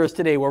mirrors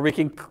today where we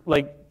can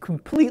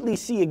completely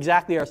see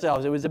exactly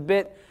ourselves. It was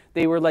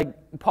they were like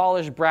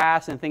polished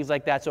brass and things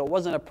like that, so it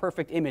wasn't a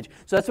perfect image.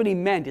 So that's what he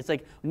meant. It's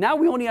like, now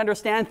we only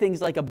understand things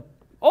like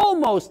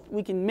almost,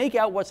 we can make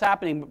out what's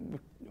happening,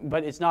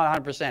 but it's not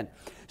 100%.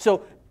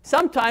 So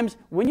sometimes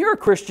when you're a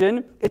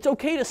Christian, it's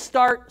okay to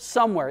start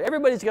somewhere.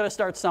 Everybody's got to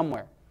start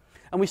somewhere.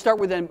 And we start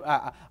with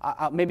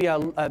maybe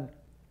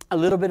a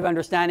little bit of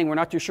understanding. We're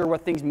not too sure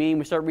what things mean.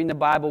 We start reading the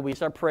Bible. We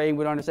start praying.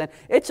 We don't understand.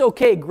 It's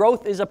okay.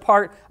 Growth is a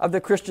part of the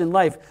Christian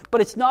life.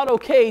 But it's not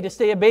okay to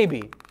stay a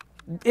baby.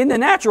 In the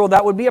natural,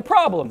 that would be a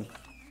problem.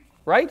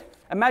 Right?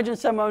 Imagine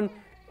someone,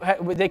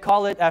 they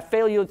call it a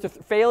failure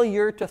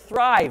to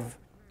thrive.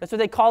 That's what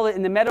they call it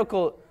in the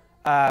medical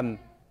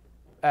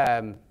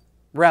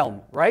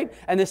realm, right?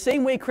 And the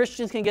same way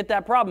Christians can get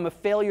that problem, a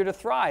failure to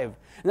thrive.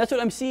 And that's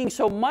what I'm seeing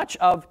so much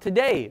of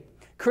today.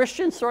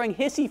 Christians throwing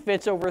hissy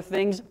fits over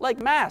things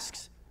like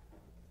masks.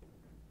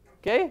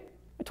 Okay?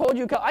 I told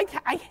you,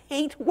 I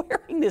hate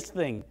wearing this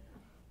thing.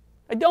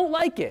 I don't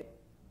like it.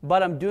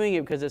 But I'm doing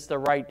it because it's the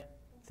right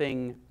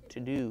thing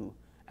to do.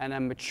 And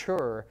I'm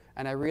mature,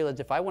 and I realize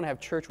if I want to have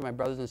church with my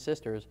brothers and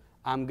sisters,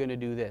 I'm going to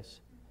do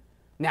this.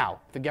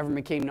 Now, if the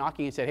government came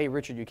knocking and said, hey,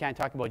 Richard, you can't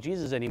talk about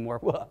Jesus anymore,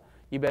 well,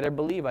 you better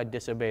believe I'd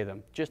disobey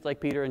them, just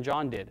like Peter and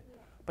John did.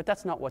 But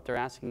that's not what they're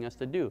asking us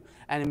to do.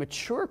 And a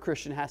mature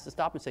Christian has to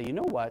stop and say, you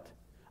know what?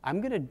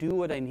 I'm going to do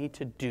what I need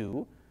to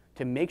do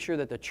to make sure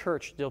that the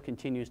church still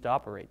continues to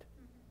operate.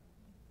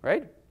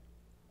 Right?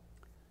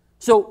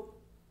 So,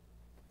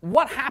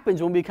 what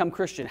happens when we become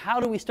Christian? How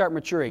do we start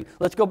maturing?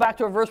 Let's go back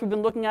to a verse we've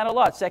been looking at a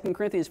lot, 2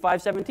 Corinthians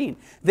 5:17.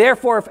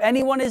 Therefore, if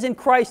anyone is in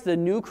Christ, the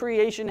new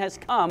creation has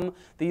come,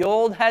 the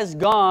old has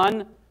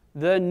gone,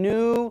 the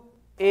new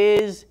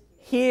is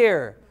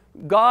here.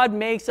 God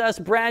makes us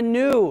brand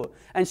new.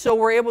 And so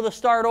we're able to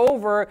start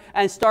over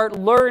and start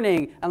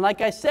learning. And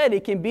like I said,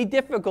 it can be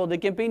difficult. It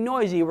can be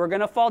noisy. We're going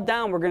to fall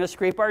down. We're going to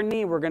scrape our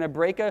knee. We're going to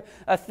break a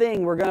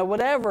thing. We're going to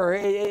whatever.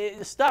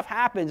 Stuff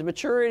happens.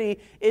 Maturity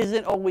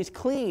isn't always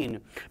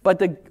clean.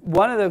 But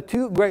one of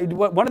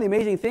the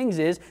amazing things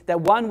is that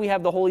one, we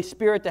have the Holy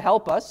Spirit to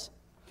help us.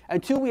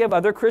 And two, we have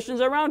other Christians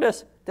around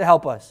us to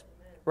help us.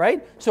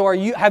 Right? So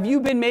have you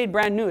been made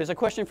brand new? It's a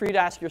question for you to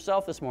ask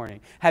yourself this morning.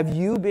 Have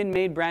you been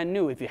made brand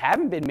new? If you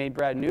haven't been made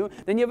brand new,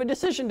 then you have a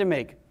decision to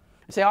make.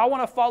 You say, I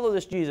want to follow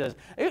this Jesus.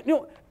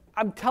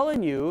 I'm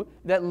telling you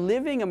that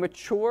living a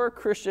mature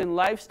Christian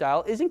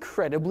lifestyle is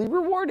incredibly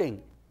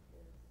rewarding.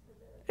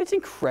 It's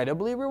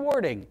incredibly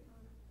rewarding.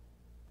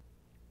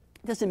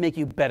 It doesn't make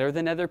you better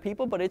than other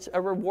people, but it's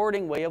a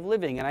rewarding way of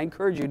living, and I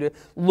encourage you to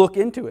look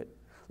into it.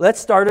 Let's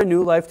start a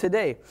new life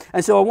today.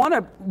 And so I want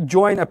to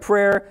join a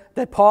prayer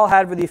that Paul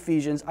had for the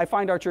Ephesians. I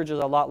find our church is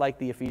a lot like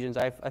the Ephesians.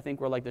 I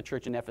think we're like the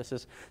church in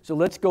Ephesus. So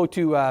let's go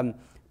to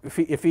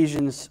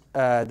Ephesians,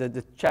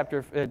 the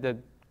chapter,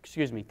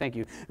 thank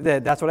you.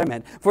 That's what I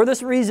meant. For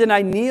this reason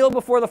I kneel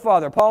before the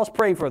Father. Paul's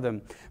praying for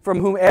them,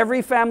 from whom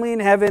every family in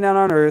heaven and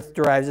on earth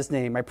derives its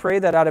name. I pray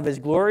that out of his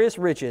glorious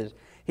riches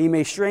he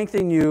may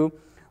strengthen you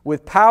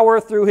with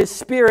power through his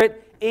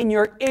Spirit in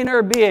your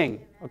inner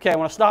being. Okay, I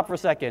want to stop for a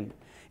second.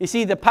 You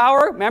see, the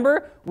power,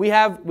 remember, we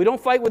don't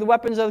fight with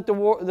weapons that the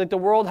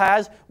world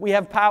has. We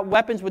have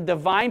weapons with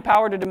divine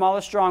power to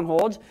demolish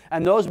strongholds.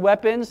 And those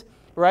weapons,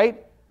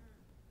 right,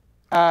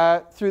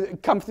 come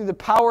through the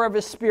power of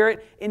his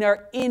Spirit in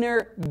our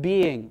inner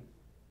being.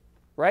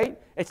 right?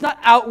 It's not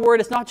outward.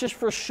 It's not just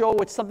for show.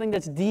 It's something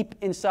that's deep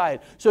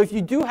inside. So if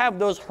you do have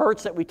those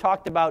hurts that we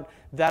talked about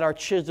that are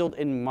chiseled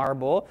in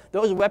marble,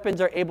 those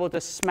weapons are able to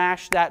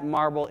smash that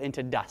marble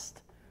into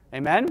dust.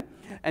 Amen?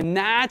 And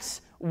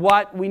that's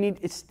what we need.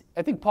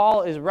 I think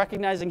Paul is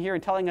recognizing here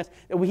and telling us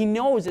that he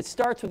knows it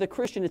starts with a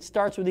Christian. It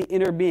starts with the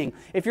inner being.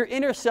 If your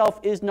inner self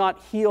is not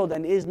healed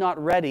and is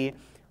not ready,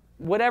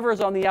 whatever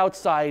is on the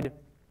outside,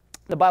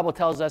 the Bible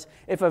tells us,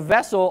 if a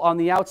vessel on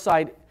the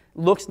outside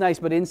looks nice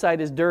but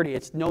inside is dirty,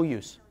 it's no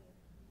use.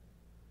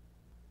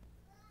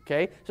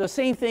 Okay? So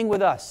same thing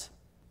with us.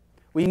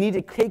 We need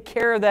to take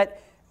care of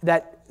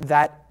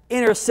that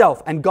inner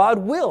self, and God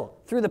will,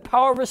 through the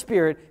power of His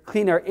Spirit,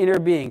 clean our inner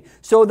being,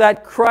 so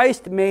that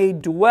Christ may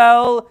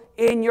dwell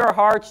in your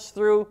hearts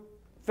through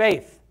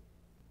faith.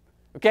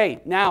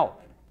 Okay, now,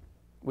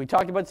 we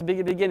talked about this at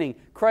the beginning.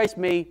 Christ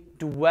may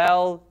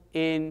dwell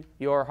in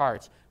your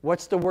hearts.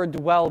 What's the word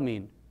dwell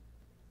mean?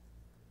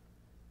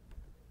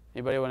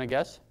 Anybody want to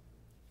guess?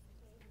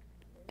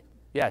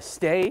 Yeah,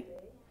 stay.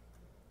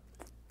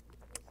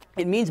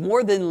 It means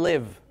more than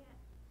live.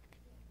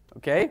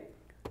 Okay?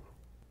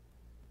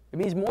 It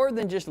means more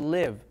than just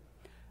live.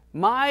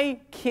 My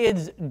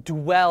kids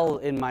dwell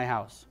in my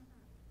house.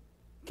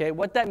 Okay,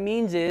 what that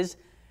means is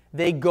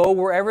they go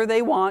wherever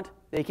they want.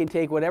 They can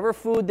take whatever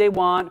food they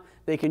want.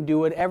 They can do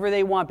whatever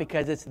they want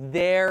because it's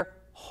their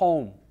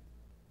home.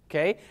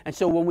 Okay? And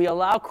so when we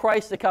allow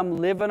Christ to come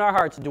live in our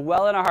hearts,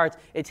 dwell in our hearts,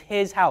 it's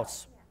His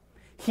house.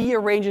 He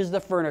arranges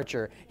the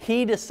furniture.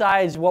 He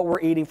decides what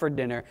we're eating for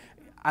dinner.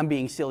 I'm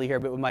being silly here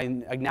with my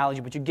analogy,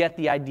 but you get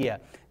the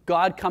idea.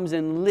 God comes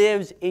and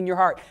lives in your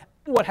heart.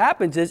 What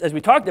happens is, as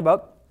we talked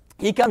about,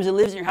 He comes and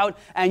lives in your house,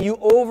 and you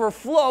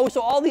overflow, so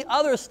all the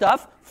other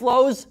stuff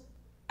flows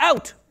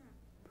out.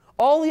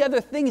 All the other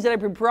things that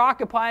have been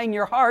preoccupying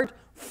your heart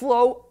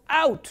flow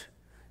out.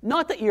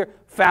 Not that your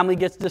family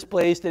gets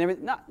displaced and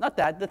everything. Not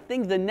that. The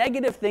things, the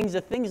negative things,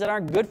 the things that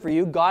aren't good for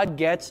you, God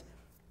gets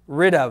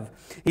rid of.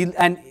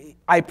 And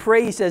I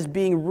pray, he says,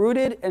 being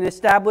rooted and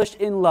established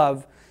in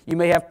love, you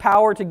may have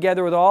power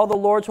together with all the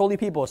Lord's holy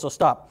people. So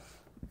stop.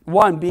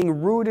 1,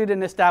 being rooted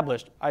and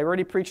established. I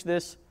already preached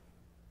this.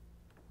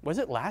 Was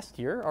it last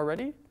year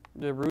already?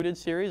 The Rooted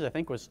series, I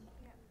think, was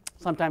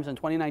sometimes in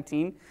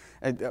 2019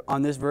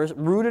 on this verse.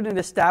 Rooted and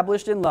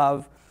established in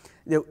love.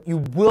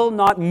 You will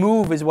not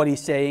move, is what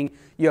he's saying.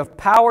 You have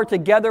power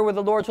together with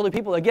the Lord's holy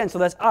people. Again, so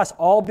that's us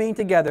all being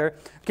together.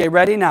 Okay,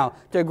 ready now.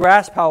 To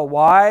grasp how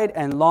wide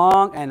and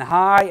long and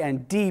high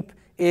and deep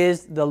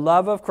is the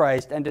love of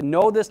Christ, and to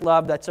know this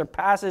love that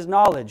surpasses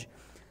knowledge,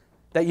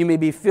 that you may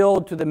be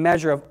filled to the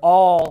measure of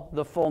all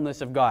the fullness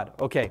of God.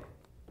 Okay,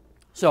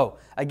 so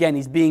again,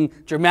 he's being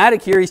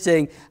dramatic here. He's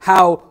saying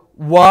how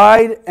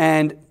wide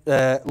and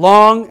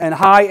long and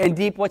high and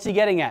deep. What's he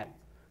getting at?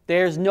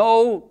 There's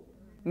no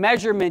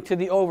measurement to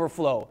the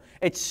overflow.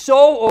 It's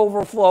so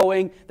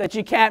overflowing that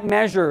you can't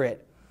measure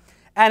it.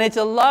 And it's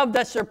a love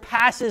that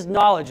surpasses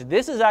knowledge.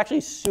 This is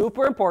actually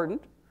super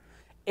important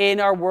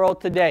in our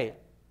world today.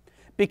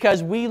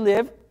 Because we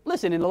live,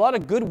 listen, in a lot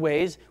of good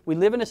ways, we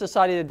live in a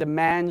society that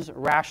demands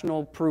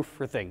rational proof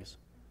for things.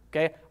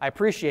 Okay? I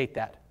appreciate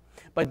that.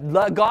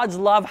 But God's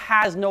love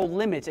has no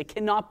limits. It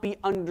cannot be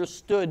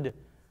understood.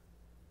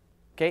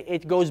 Okay?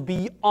 It goes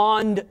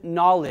beyond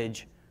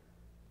knowledge.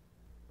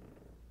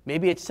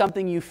 Maybe it's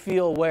something you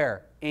feel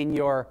where? In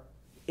your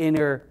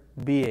inner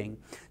being.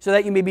 So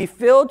that you may be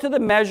filled to the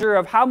measure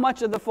of how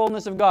much of the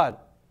fullness of God?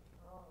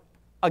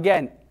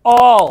 Again,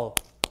 all.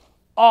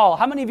 All.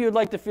 How many of you would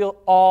like to feel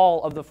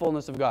all of the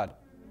fullness of God?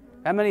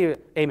 How many of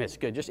you? Amos,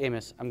 good. Just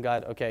Amos. I'm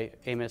God. Okay,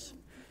 Amos.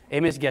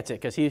 Amos gets it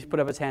because he's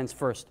put up his hands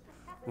first.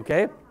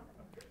 Okay?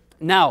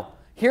 Now,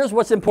 here's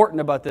what's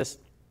important about this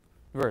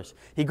verse.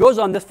 He goes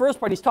on, this first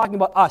part, he's talking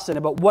about us and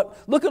about what,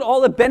 look at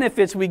all the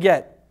benefits we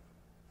get.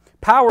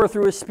 Power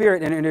through His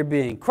Spirit and inner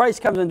being.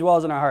 Christ comes and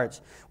dwells in our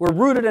hearts. We're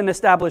rooted and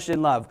established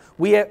in love.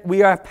 We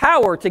have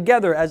power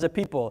together as a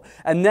people.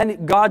 And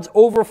then God's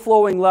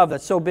overflowing love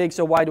that's so big,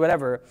 so wide,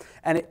 whatever.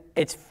 And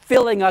it's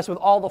filling us with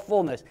all the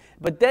fullness.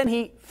 But then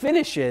he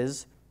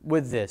finishes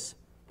with this.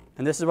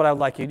 And this is what I would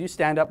like you to do.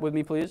 Stand up with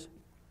me, please.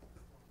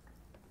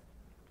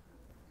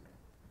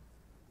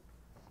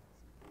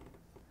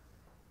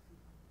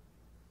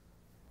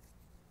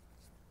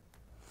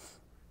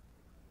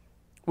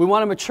 We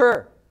want to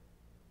mature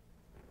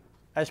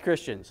as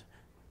Christians.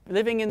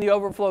 Living in the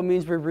overflow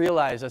means we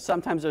realize that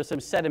sometimes there's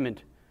some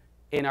sediment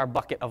in our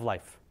bucket of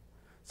life.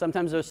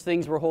 Sometimes there's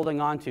things we're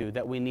holding on to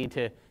that we need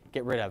to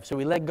get rid of. So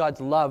we let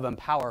God's love and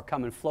power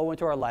come and flow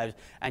into our lives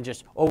and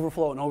just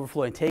overflow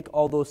and take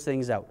all those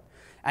things out.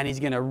 And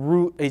He's going to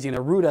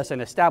root us and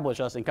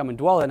establish us and come and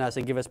dwell in us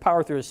and give us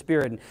power through His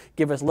Spirit and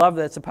give us love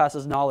that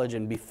surpasses knowledge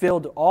and be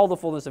filled to all the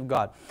fullness of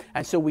God.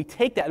 And so we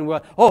take that and we're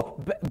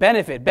like,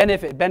 benefit.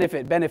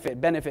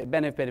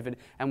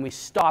 And we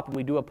stop and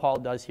we do what Paul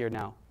does here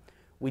now.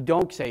 We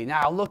don't say,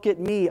 now look at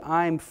me,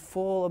 I'm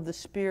full of the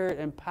Spirit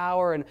and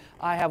power and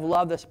I have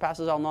love that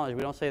surpasses all knowledge.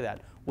 We don't say that.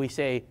 We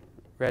say,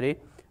 ready?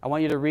 I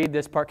want you to read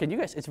this part. Can you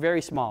guys, it's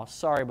very small.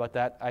 Sorry about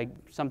that.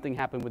 Something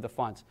happened with the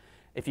fonts.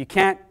 If you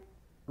can't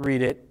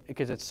read it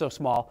because it's so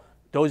small.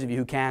 Those of you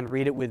who can,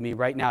 read it with me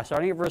right now,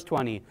 starting at verse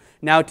 20.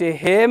 Now to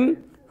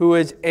him who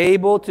is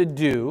able to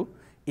do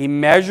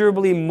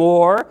immeasurably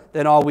more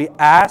than all we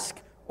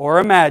ask or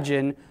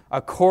imagine,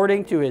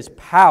 according to his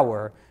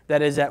power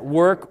that is at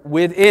work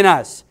within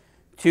us.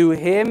 To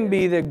him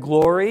be the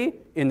glory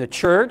in the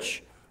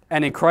church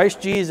and in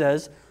Christ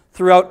Jesus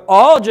throughout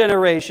all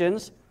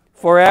generations,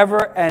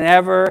 forever and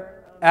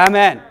ever.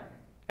 Amen.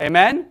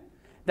 Amen?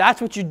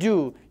 That's what you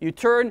do. You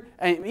turn,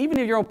 and even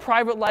in your own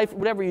private life,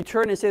 whatever, you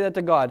turn and say that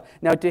to God.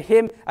 Now to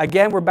him,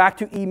 again, we're back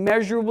to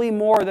immeasurably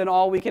more than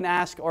all we can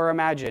ask or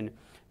imagine.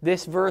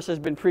 This verse has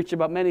been preached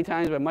about many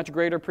times by much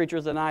greater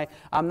preachers than I.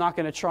 I'm not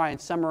going to try and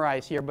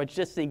summarize here, but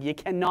just think, you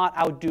cannot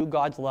outdo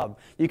God's love.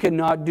 You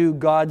cannot do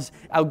God's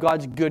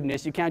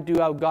goodness. You can't do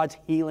out God's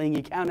healing.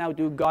 You can't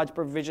outdo God's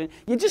provision.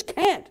 You just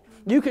can't.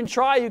 You can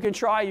try,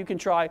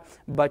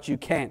 but you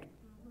can't.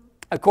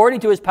 According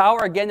to his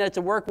power, again, that's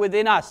a work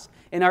within us,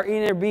 in our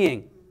inner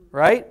being,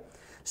 right?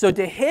 So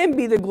to him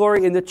be the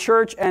glory in the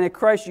church and in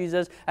Christ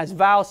Jesus, as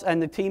Val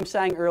and the team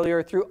sang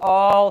earlier, through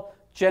all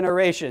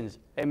generations.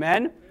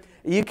 Amen?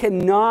 You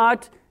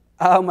cannot,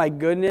 oh my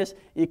goodness,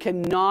 you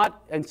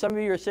cannot, and some of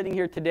you are sitting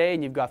here today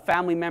and you've got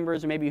family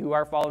members maybe who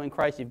are following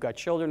Christ, you've got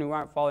children who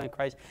aren't following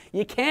Christ.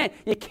 You can't,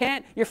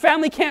 your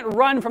family can't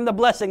run from the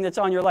blessing that's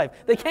on your life.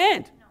 They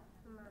can't.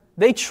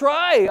 They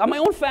try. My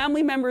own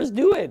family members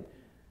do it.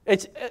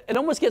 It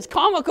almost gets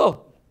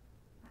comical.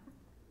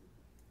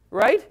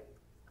 Right?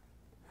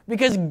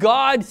 Because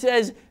God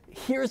says,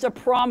 here's a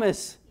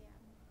promise.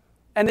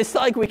 And it's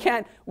like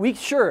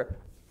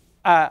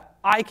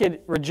I could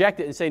reject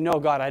it and say, no,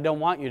 God, I don't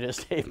want you to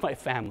save my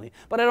family.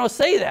 But I don't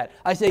say that.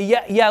 I say,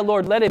 yeah,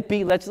 Lord, let it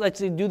be. Let's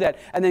do that.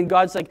 And then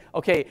God's like,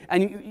 okay.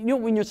 And you know,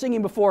 when you're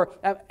singing before,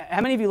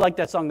 how many of you like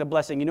that song, The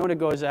Blessing? You know when it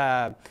goes,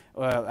 I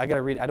got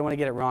to read it. I don't want to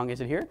get it wrong. Is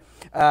it here?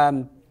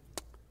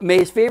 May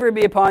his favor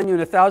be upon you in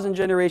 1,000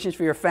 generations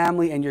for your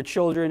family and your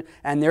children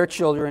and their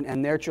children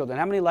and their children.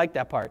 How many like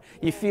that part?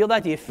 You feel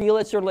that? Do you feel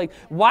it sort of like,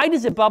 why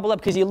does it bubble up?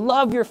 Because you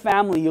love your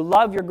family, you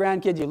love your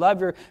grandkids, you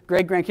love your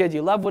great-grandkids,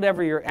 you love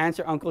whatever, your aunts,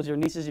 your uncles, your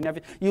nieces, your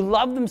nephews. You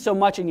love them so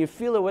much and you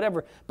feel it,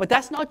 whatever. But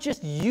that's not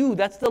just you.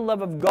 That's the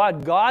love of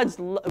God.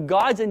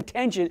 God's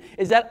intention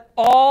is that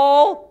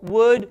all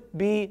would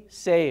be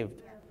saved.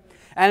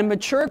 And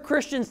mature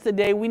Christians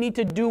today, we need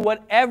to do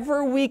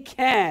whatever we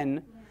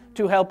can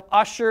to help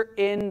usher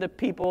in the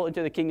people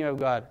into the kingdom of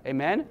God.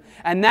 Amen?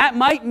 And that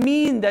might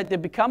mean that to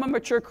become a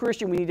mature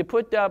Christian, we need to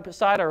put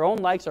aside our own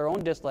likes, our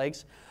own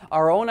dislikes,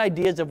 our own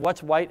ideas of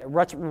what's right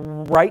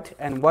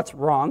and what's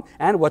wrong,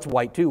 and what's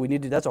white too.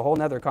 That's a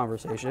whole other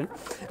conversation.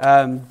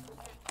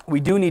 We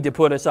do need to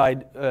put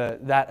aside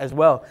that as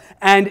well.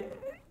 And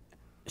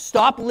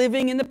stop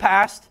living in the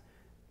past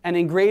and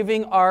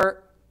engraving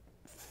our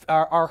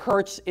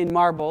hurts in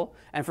marble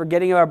and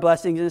forgetting our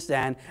blessings in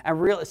sand,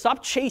 and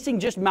stop chasing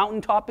just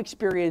mountaintop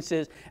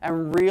experiences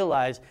and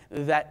realize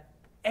that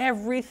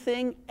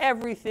everything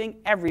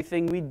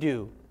we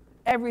do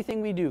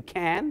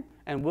can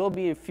and will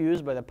be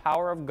infused by the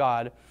power of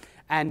God,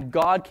 and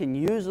God can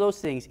use those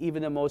things,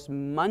 even the most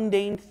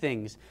mundane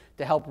things,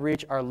 to help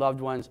reach our loved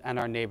ones and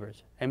our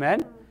neighbors.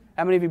 Amen?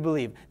 How many of you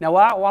believe? Now,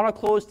 I want to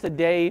close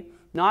today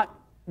not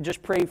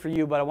just praying for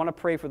you, but I want to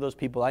pray for those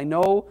people. I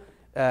know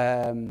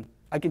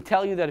I can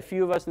tell you that a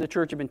few of us in the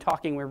church have been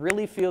talking. We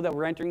really feel that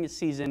we're entering a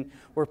season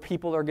where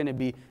people are going to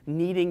be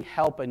needing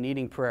help and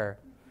needing prayer.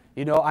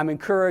 You know, I'm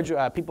encouraged.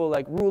 People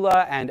like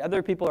Rula and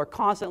other people are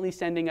constantly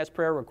sending us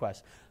prayer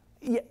requests.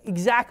 Yeah,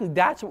 exactly.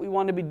 That's what we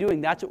want to be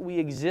doing. That's what we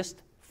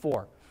exist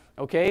for.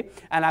 Okay?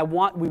 And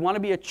we want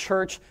to be a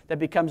church that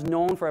becomes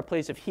known for a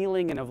place of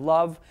healing and of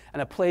love,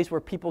 and a place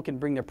where people can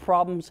bring their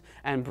problems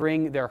and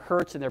bring their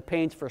hurts and their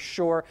pains for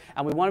sure.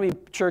 And we want to be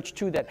a church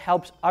too that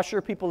helps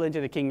usher people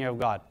into the kingdom of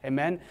God.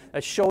 Amen?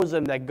 That shows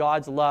them that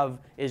God's love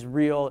is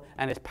real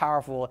and is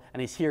powerful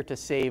and is here to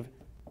save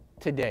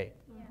today.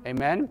 Yeah.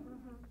 Amen?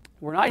 Mm-hmm.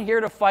 We're not here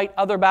to fight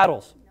other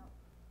battles. No.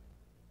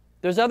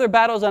 There's other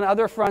battles on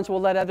other fronts.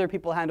 We'll let other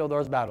people handle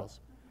those battles.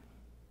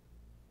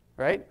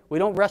 Right? We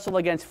don't wrestle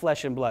against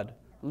flesh and blood.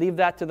 Leave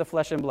that to the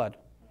flesh and blood.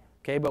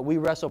 Okay? But we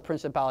wrestle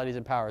principalities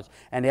and powers.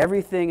 And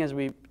everything, as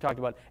we talked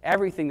about,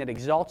 everything that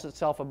exalts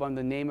itself above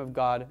the name of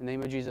God, the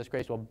name of Jesus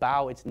Christ, will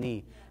bow its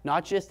knee.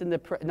 Not just in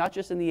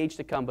the age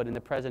to come, but in the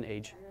present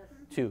age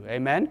too.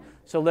 Amen?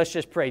 So let's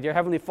just pray. Dear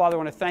Heavenly Father, I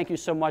want to thank you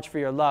so much for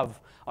your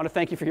love. I want to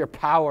thank you for your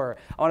power.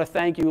 I want to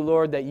thank you,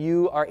 Lord, that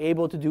you are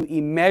able to do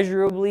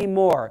immeasurably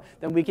more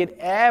than we could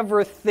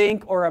ever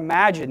think or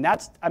imagine.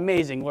 That's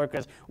amazing, Lord,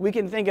 because we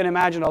can think and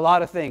imagine a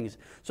lot of things.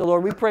 So,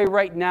 Lord, we pray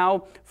right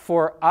now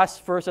for us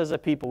first as a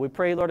people. We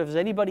pray, Lord, if there's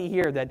anybody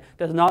here that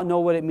does not know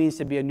what it means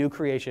to be a new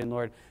creation,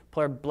 Lord,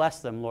 bless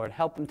them, Lord.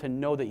 Help them to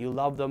know that you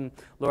love them.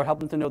 Lord, help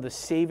them to know the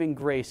saving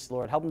grace,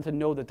 Lord. Help them to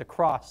know that the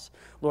cross,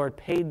 Lord,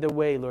 paid the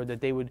way, Lord,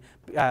 that they would,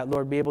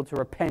 Lord, be able to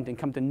repent and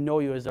come to know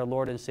you as their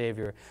Lord and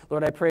Savior.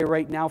 Lord, I pray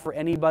right now for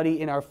anybody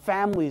in our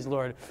families,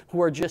 Lord,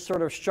 who are just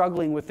sort of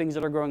struggling with things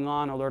that are going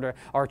on, or Lord,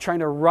 are trying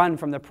to run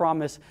from the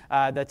promise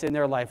that's in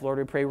their life. Lord,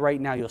 we pray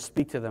right now you'll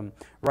speak to them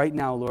right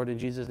now, Lord, in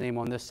Jesus' name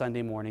on this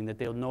Sunday morning, that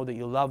they'll know that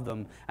you love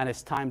them and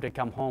it's time to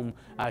come home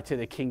to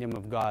the kingdom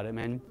of God.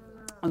 Amen.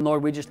 And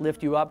Lord, we just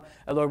lift you up.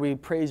 And Lord, we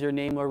praise your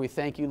name. Lord, we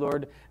thank you,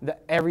 Lord,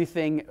 that every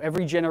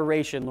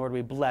generation, Lord,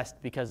 we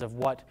blessed because of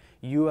what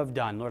you have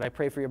done. Lord, I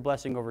pray for your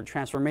blessing over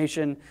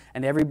Transformation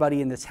and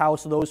everybody in this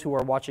house, those who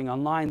are watching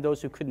online,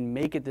 those who couldn't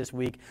make it this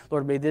week.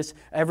 Lord, may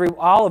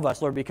all of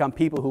us, Lord, become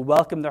people who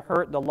welcome the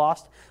hurt, the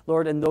lost,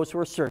 Lord, and those who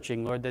are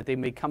searching, Lord, that they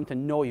may come to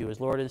know you as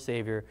Lord and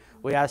Savior.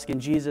 We ask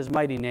in Jesus'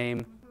 mighty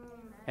name.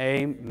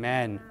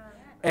 Amen.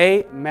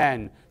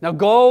 Amen. Now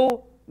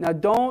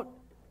don't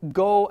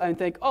go and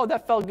think, oh,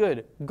 that felt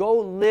good. Go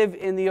live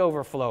in the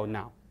overflow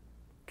now.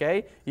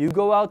 Okay? You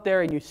go out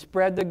there and you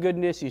spread the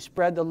goodness, you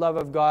spread the love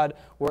of God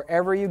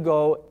wherever you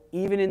go,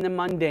 even in the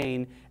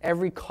mundane.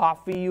 Every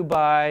coffee you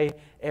buy,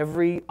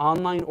 every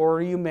online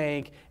order you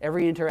make,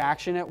 every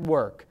interaction at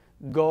work,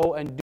 go and do